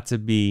 Not to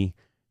be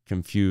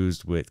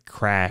confused with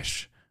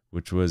Crash,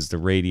 which was the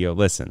radio.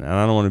 Listen, and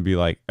I don't want to be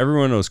like,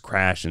 everyone knows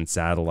Crash and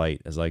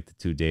Satellite as like the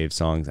two Dave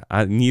songs.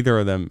 Neither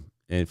of them,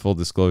 in full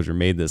disclosure,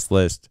 made this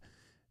list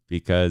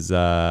because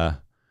I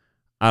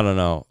don't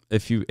know,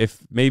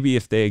 if maybe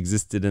they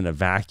existed in a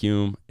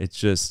vacuum, it's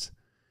just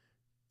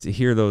to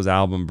hear those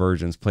album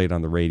versions played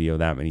on the radio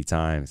that many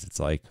times, it's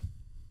like,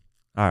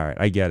 all right,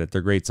 I get it.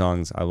 They're great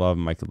songs. I love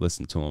them. I could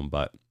listen to them,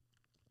 but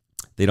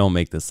they don't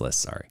make this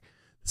list. Sorry.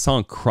 The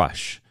song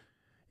Crush.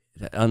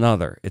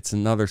 It's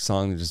another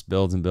song that just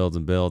builds and builds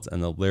and builds,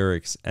 and the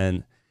lyrics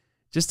and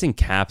just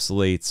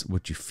encapsulates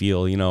what you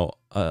feel. You know,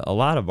 a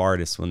lot of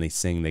artists, when they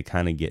sing, they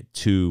kind of get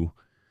too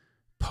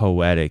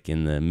poetic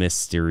in the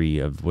mystery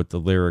of what the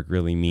lyric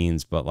really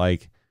means. But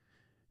like,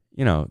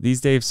 you know,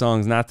 these Dave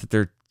songs, not that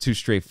they're too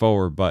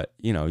straightforward, but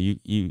you know, you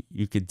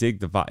could dig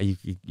the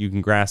vibe, you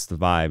can grasp the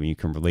vibe, and you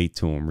can relate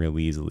to them real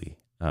easily,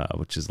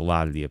 which is a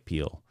lot of the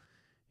appeal.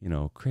 You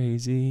know,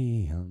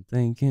 crazy, I'm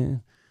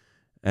thinking.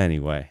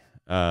 Anyway,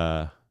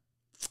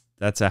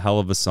 that's a hell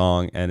of a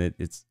song, and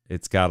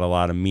it's got a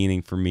lot of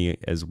meaning for me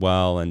as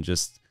well, and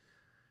just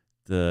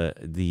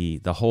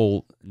the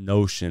whole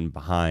notion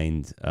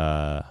behind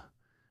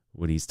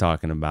what he's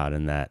talking about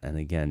in that, and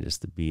again,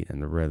 just the beat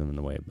and the rhythm and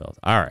the way it builds.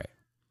 All right.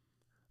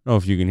 I don't know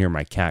if you can hear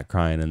my cat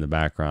crying in the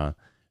background.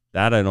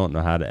 That I don't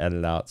know how to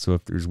edit out, so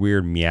if there's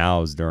weird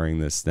meows during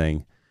this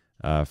thing,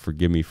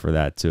 forgive me for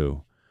that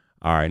too.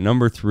 All right,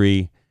 number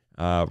three,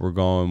 we're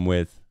going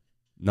with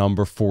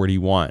Number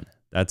 41.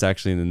 That's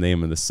actually the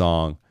name of the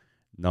song,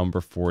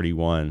 Number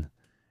 41.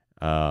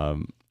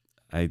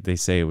 They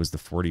say it was the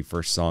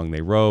 41st song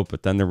they wrote,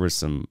 but then there was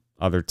some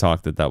other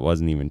talk that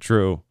wasn't even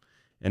true.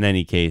 In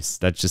any case,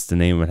 that's just the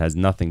name. It has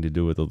nothing to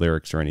do with the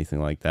lyrics or anything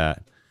like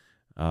that.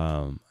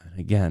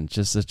 Again,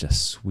 just such a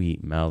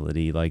sweet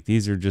melody. Like,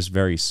 these are just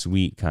very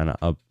sweet, kind of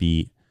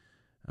upbeat.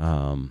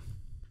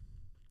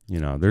 You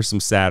know, there's some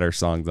sadder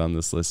songs on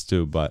this list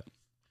too, but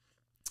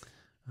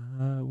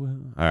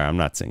all right, I'm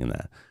not singing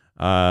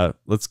that.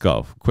 Let's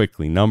go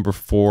quickly. Number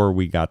 4,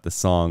 we got the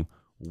song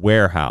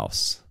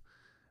Warehouse.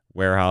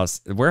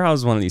 Warehouse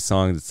is one of these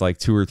songs. It's like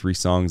 2 or 3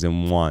 songs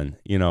in one.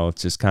 You know, it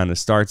just kind of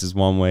starts as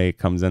one way,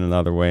 comes in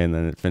another way, and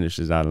then it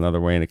finishes out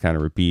another way, and it kind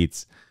of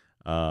repeats.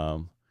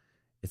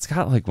 It's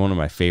got like one of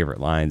my favorite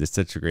lines. It's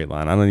such a great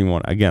line. I don't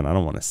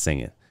want to sing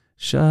it.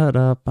 Shut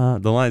up.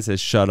 The line says,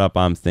 "Shut up,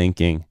 I'm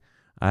thinking.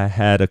 I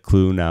had a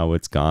clue, now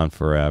it's gone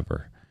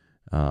forever."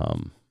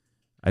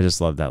 I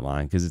just love that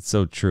line because it's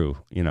so true.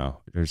 You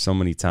know, there's so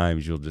many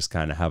times you'll just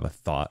kind of have a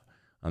thought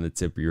on the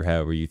tip of your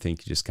head where you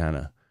think you just kind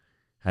of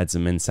had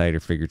some insight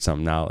or figured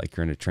something out, like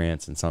you're in a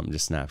trance and something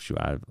just snaps you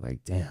out of,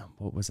 like, damn,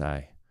 what was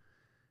I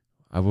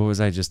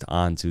just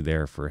onto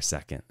there for a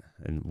second?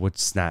 And what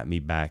snapped me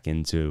back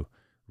into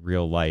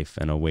real life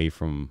and away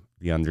from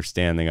the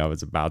understanding I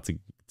was about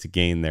to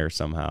gain there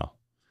somehow.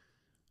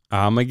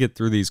 I'm going to get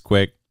through these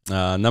quick.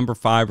 Number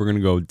 5, we're going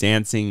to go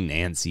Dancing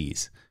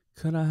Nancy's.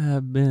 Could I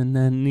have been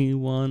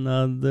anyone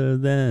other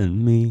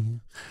than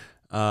me?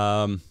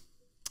 I'm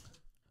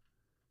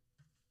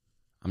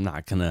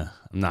not gonna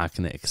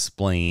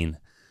explain,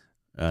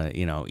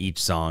 each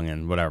song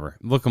and whatever.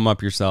 Look them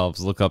up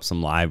yourselves. Look up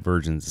some live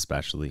versions,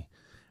 especially.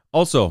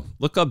 Also,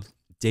 look up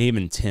Dave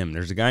and Tim.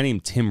 There's a guy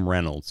named Tim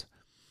Reynolds.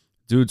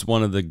 Dude's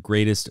one of the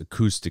greatest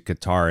acoustic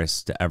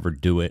guitarists to ever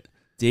do it.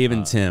 Dave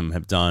and Tim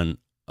have done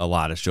a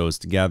lot of shows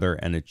together,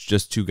 and it's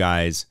just 2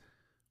 guys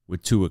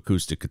with 2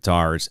 acoustic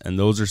guitars, and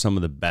those are some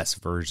of the best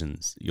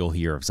versions you'll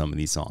hear of some of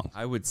these songs.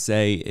 I would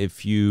say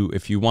if you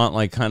want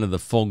like kind of the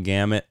full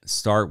gamut,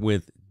 start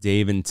with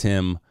Dave and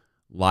Tim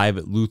live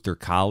at Luther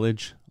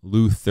College,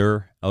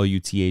 Luther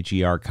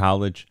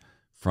College,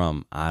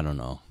 from, I don't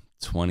know,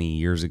 20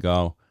 years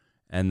ago.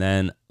 And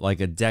then like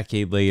a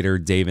decade later,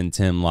 Dave and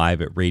Tim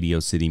live at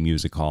Radio City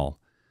Music Hall.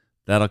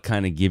 That'll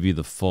kind of give you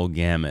the full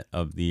gamut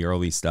of the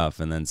early stuff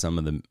and then some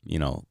of the,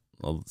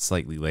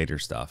 slightly later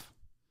stuff.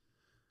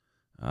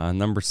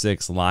 Number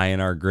 6, Lie in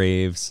Our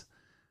Graves.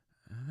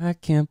 I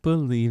can't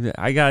believe it.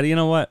 You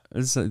know what?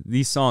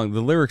 These songs,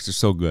 the lyrics are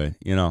so good,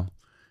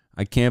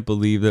 I can't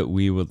believe that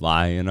we would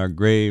lie in our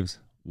graves,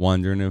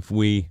 wondering if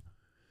we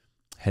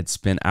had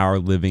spent our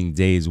living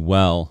days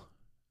well.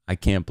 I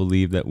can't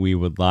believe that we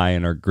would lie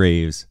in our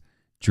graves,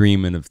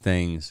 dreaming of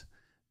things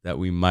that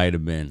we might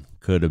have been,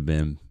 could have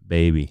been,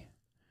 baby.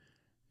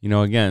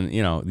 Again,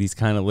 these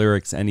kind of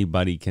lyrics,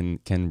 anybody can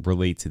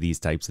relate to these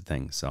types of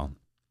things. So,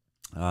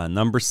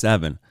 number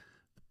 7,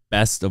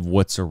 Best of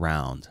What's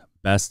Around.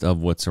 Best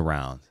of What's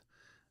Around.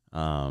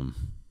 Not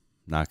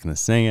going to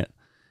sing it.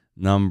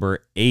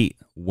 Number 8,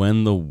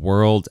 When the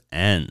World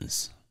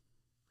Ends.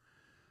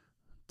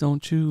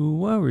 don't you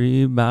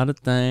worry about a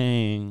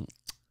thing.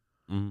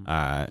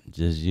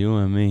 Just you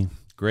and me.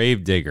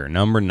 Gravedigger,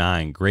 number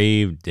 9,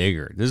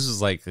 Gravedigger. This is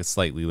like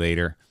slightly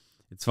later.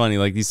 It's funny,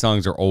 like these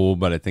songs are old,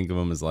 but I think of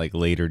them as like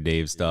later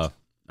Dave stuff.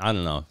 I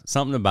don't know.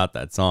 Something about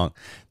that song.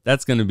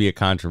 That's going to be a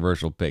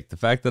controversial pick. The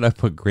fact that I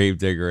put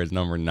Gravedigger as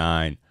number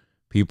 9,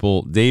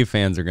 Dave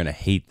fans are going to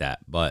hate that,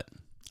 but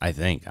I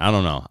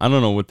don't know. I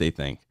don't know what they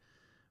think,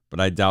 but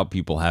I doubt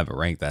people have it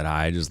ranked that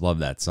high. I just love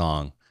that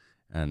song,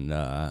 and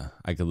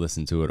I could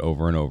listen to it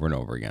over and over and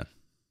over again.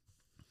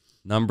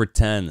 Number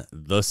 10,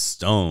 The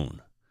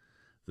Stone.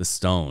 The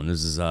Stone.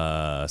 This is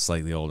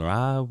slightly older.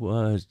 I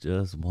was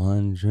just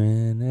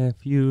wondering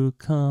if you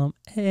come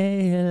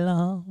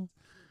along.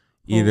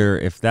 Either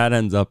if that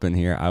ends up in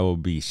here, I will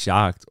be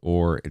shocked,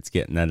 or it's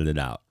getting edited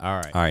out.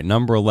 All right.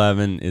 Number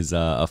 11 is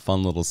a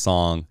fun little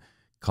song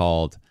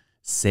called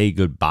Say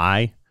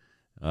Goodbye.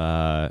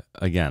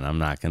 Again, I'm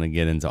not going to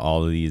get into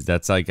all of these.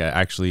 That's like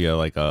actually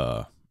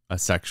a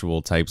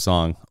sexual type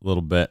song a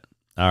little bit.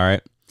 All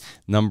right.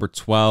 Number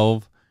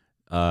 12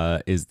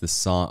 is the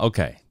song.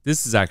 Okay.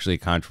 This is actually a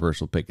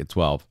controversial pick at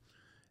 12.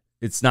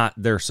 It's not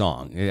their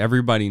song.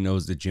 Everybody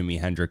knows the Jimi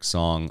Hendrix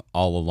song,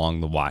 All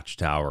Along the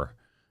Watchtower.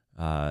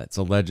 It's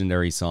a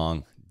legendary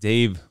song.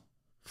 Dave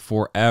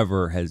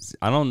forever has,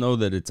 I don't know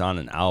that it's on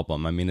an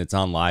album. I mean, it's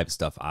on live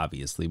stuff,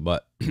 obviously,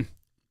 but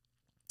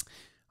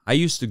I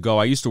used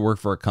to work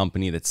for a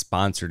company that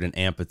sponsored an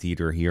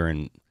amphitheater here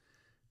in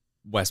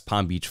West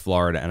Palm Beach,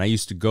 Florida. And I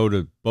used to go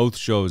to both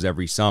shows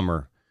every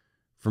summer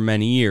for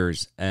many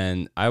years.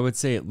 And I would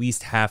say at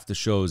least half the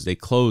shows, they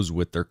close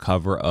with their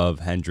cover of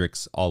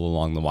Hendrix All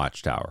Along the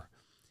Watchtower.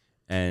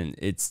 And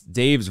it's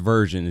Dave's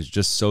version is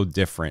just so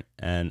different.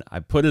 And I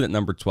put it at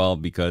number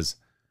 12 because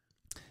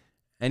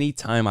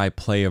anytime I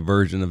play a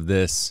version of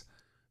this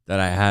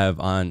that I have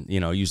on,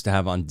 used to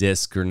have on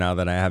disc, or now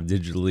that I have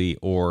digitally,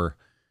 or,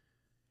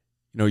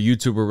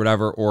 YouTube or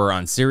whatever, or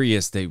on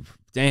Sirius,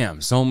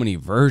 so many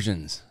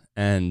versions.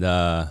 And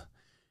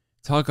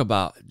talk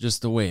about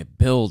just the way it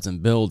builds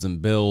and builds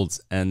and builds,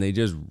 and they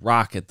just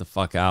rock it the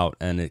fuck out,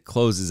 and it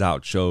closes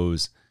out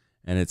shows.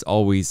 And it's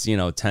always,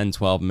 10,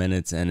 12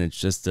 minutes, and it's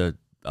just a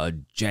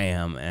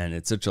jam, and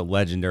it's such a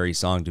legendary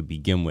song to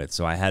begin with.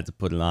 So I had to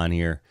put it on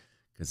here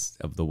because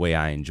of the way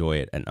I enjoy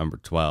it at number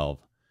 12.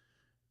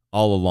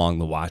 All Along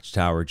the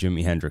Watchtower,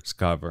 Jimi Hendrix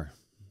cover.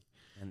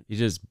 And he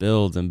just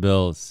builds and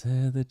builds.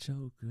 Say the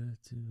Joker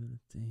to the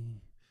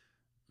thing.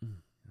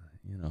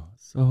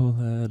 So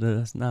let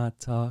us not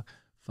talk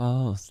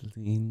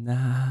falsely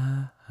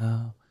now.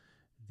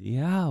 The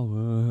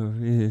hour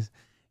is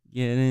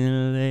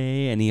getting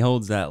late, and he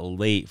holds that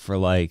late for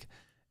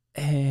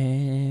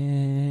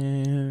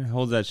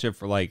holds that shit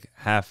for like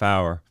half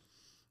hour,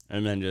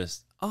 and then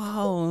just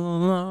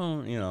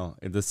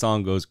the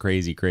song goes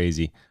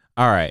crazy.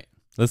 All right,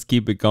 let's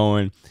keep it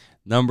going.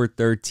 Number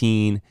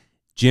 13,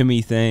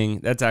 Jimmy Thing.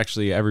 That's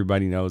actually,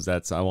 everybody knows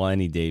that's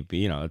any Dave, but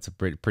it's a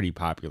pretty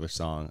popular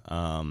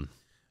song.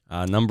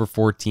 Number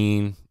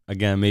 14,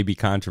 again, maybe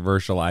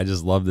controversial. I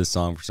just love this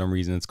song for some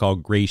reason. It's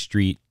called Gray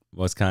Street.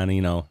 Was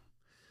kind of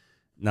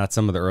not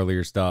some of the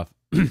earlier stuff.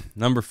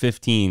 Number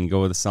 15,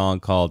 go with a song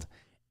called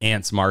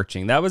Ants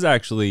Marching. That was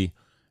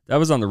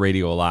on the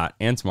radio a lot.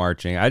 Ants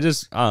Marching. I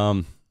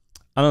don't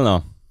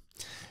know.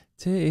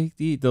 Take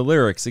the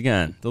lyrics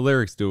again. The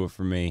lyrics do it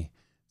for me.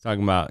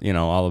 Talking about,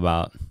 all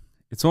about,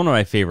 it's one of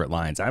my favorite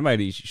lines.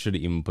 I should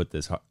have even put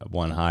this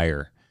one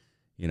higher.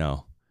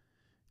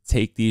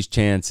 Take these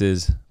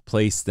chances,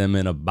 place them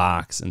in a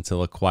box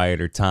until a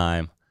quieter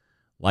time.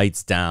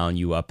 Lights down,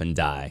 you up and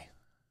die.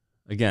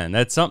 Again,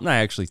 that's something I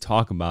actually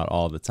talk about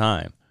all the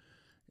time,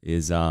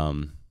 is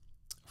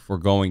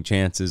foregoing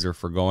chances or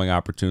foregoing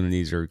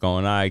opportunities, or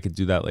going, I could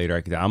do that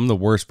later. I'm the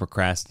worst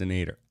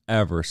procrastinator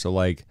ever. So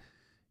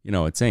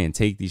it's saying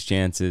take these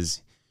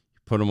chances,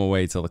 put them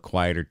away till a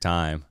quieter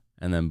time,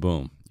 and then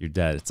boom, you're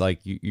dead. It's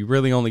like you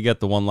really only get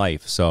the one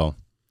life. So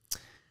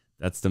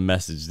that's the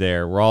message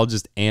there. We're all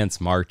just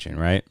ants marching,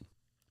 right?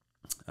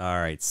 All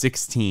right,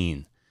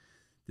 16.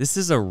 This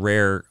is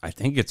I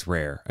think it's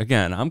rare.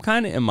 Again, I'm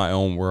kind of in my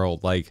own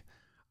world. Like,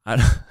 I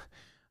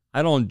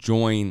don't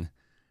join.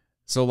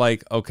 So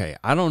okay,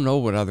 I don't know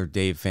what other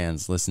Dave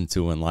fans listen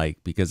to and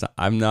like, because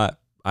I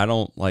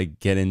don't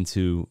get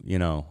into,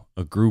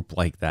 a group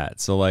like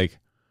that. So I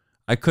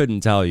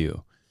couldn't tell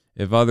you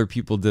if other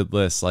people did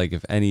lists,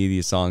 if any of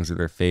these songs are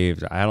their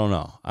faves. I don't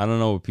know. I don't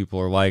know what people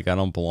are like. I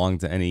don't belong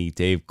to any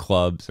Dave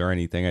clubs or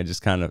anything. I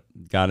just kind of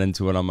got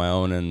into it on my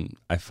own, and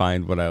I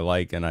find what I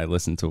like, and I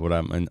listen to what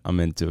I'm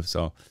into.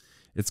 So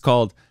it's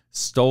called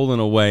Stolen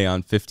Away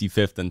on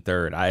 55th and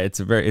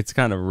 3rd. It's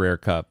kind of a rare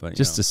cut, but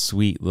just a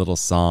sweet little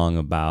song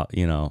about,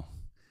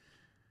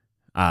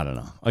 I don't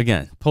know.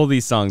 Again, pull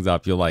these songs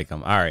up. You'll like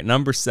them. All right.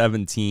 Number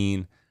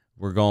 17,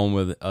 we're going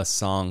with a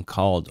song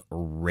called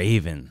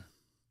Raven.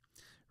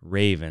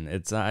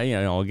 It's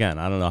again,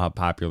 I don't know how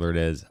popular it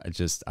is.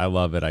 I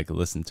love it. I could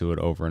listen to it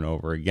over and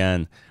over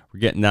again. We're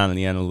getting down to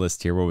the end of the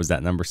list here. What was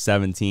that? Number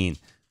 17.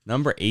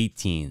 Number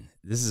 18.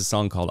 This is a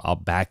song called I'll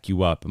Back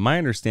You Up. In my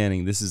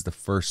understanding, this is the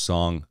first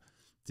song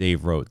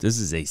Dave wrote. This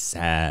is a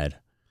sad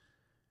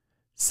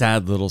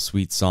little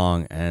sweet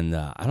song, and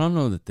I don't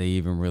know that they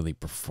even really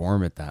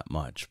perform it that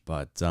much,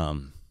 but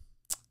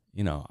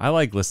you know, I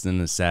like listening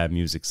to sad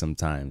music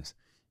sometimes.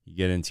 You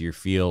get into your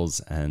feels,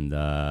 and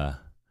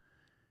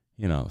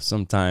you know,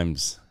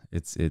 sometimes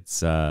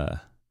it's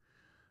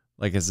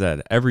like I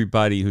said,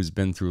 everybody who's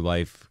been through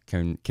life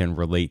can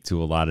relate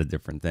to a lot of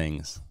different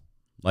things.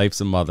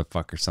 Life's a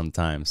motherfucker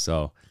sometimes,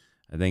 so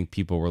I think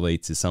people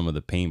relate to some of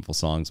the painful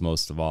songs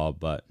most of all.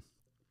 But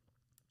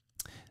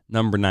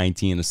number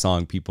 19, a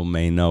song people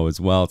may know as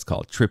well. It's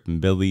called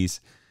Trippin'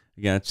 Billies.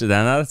 Again,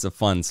 that's a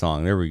fun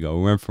song. There we go.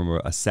 We went from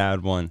a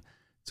sad one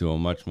to a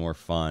much more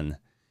fun,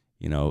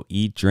 you know,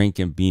 eat, drink,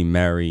 and be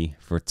merry,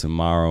 for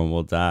tomorrow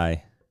we'll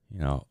die. You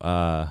know,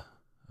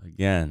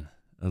 again,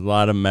 a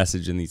lot of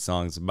message in these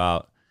songs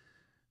about,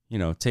 you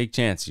know, take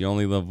chance. You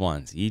only live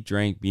once. Eat,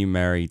 drink, be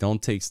merry.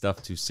 Don't take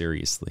stuff too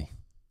seriously.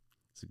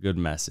 It's a good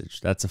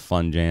message. That's a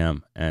fun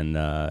jam, and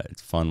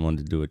it's a fun one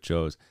to do at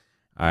shows.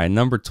 All right,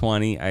 number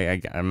 20.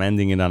 I'm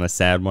ending it on a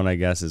sad one, I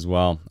guess, as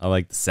well. I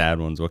like the sad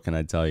ones. What can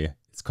I tell you?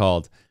 It's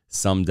called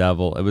Some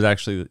Devil. It was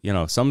actually, you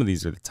know, some of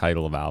these are the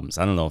title of albums.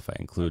 I don't know if I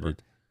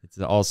included. It's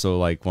also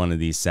like one of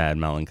these sad,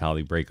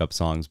 melancholy breakup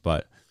songs,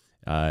 but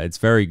it's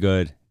very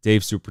good.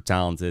 Dave's super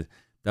talented.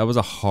 That was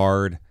a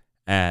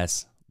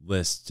hard-ass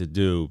list to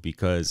do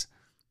because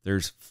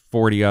there's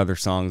 40 other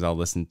songs I'll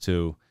listen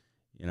to,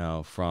 you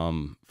know,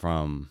 from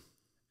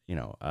you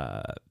know,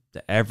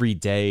 the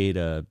everyday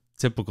to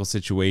typical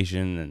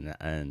situation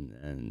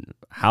and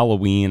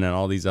Halloween and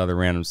all these other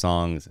random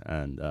songs.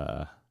 And,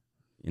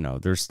 you know,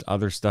 there's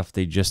other stuff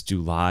they just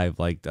do live,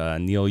 like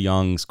Neil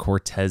Young's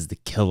Cortez the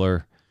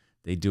Killer.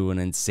 They do an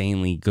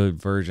insanely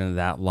good version of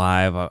that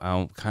live.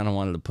 I kind of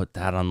wanted to put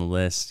that on the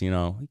list, you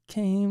know. We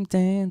came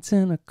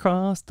dancing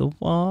across the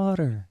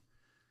water.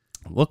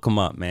 Look them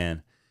up,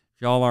 man.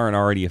 If y'all aren't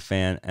already a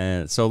fan.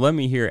 And so let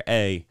me hear,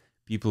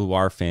 people who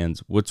are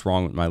fans, what's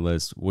wrong with my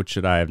list? What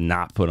should I have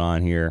not put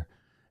on here?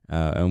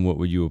 And what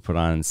would you have put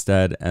on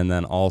instead? And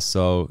then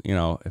also, you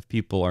know, if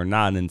people are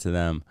not into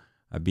them,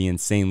 I'd be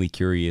insanely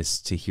curious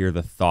to hear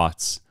the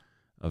thoughts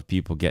of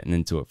people getting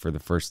into it for the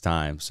first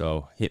time.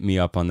 So hit me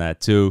up on that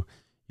too.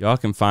 Y'all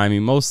can find me.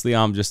 Mostly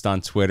I'm just on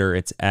Twitter.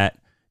 It's at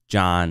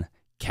John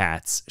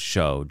Katz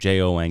Show.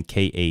 JONKATZSHOW.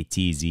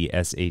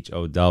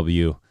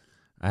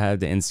 I have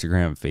the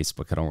Instagram and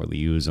Facebook. I don't really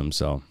use them.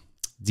 So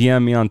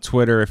DM me on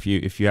Twitter if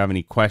you have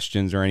any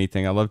questions or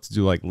anything. I love to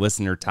do like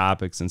listener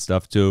topics and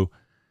stuff too.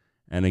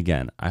 And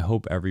again, I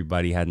hope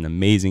everybody had an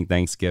amazing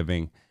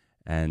Thanksgiving,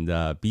 and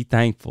be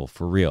thankful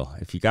for real.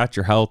 If you got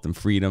your health and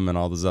freedom and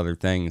all those other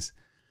things,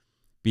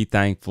 be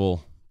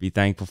thankful. Be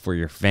thankful for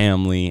your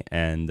family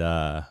and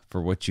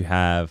for what you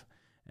have,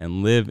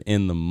 and live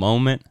in the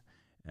moment.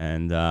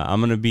 And I'm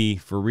going to be,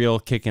 for real,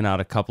 kicking out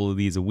a couple of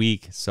these a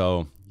week.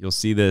 So you'll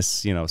see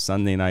this, you know,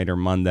 Sunday night or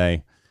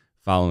Monday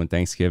following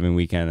Thanksgiving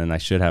weekend. And I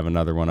should have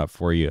another one up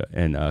for you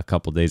in a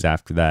couple days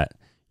after that,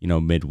 you know,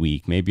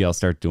 midweek. Maybe I'll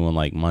start doing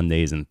like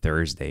Mondays and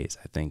Thursdays,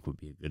 I think would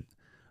be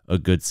a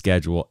good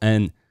schedule.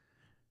 And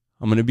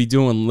I'm going to be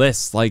doing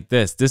lists like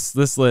this. This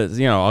list,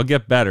 you know, I'll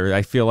get better.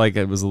 I feel like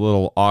it was a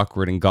little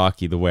awkward and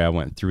gawky the way I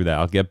went through that.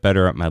 I'll get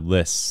better at my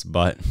lists,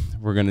 but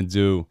we're going to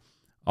do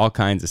all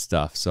kinds of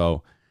stuff.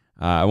 So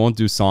I won't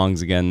do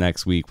songs again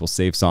next week. We'll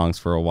save songs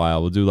for a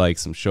while. We'll do like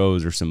some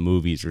shows or some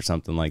movies or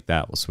something like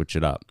that. We'll switch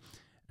it up.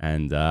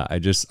 And I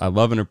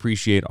love and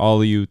appreciate all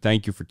of you.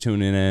 Thank you for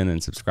tuning in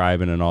and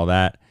subscribing and all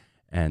that.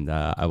 And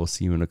I will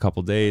see you in a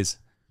couple days.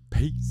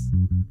 Peace.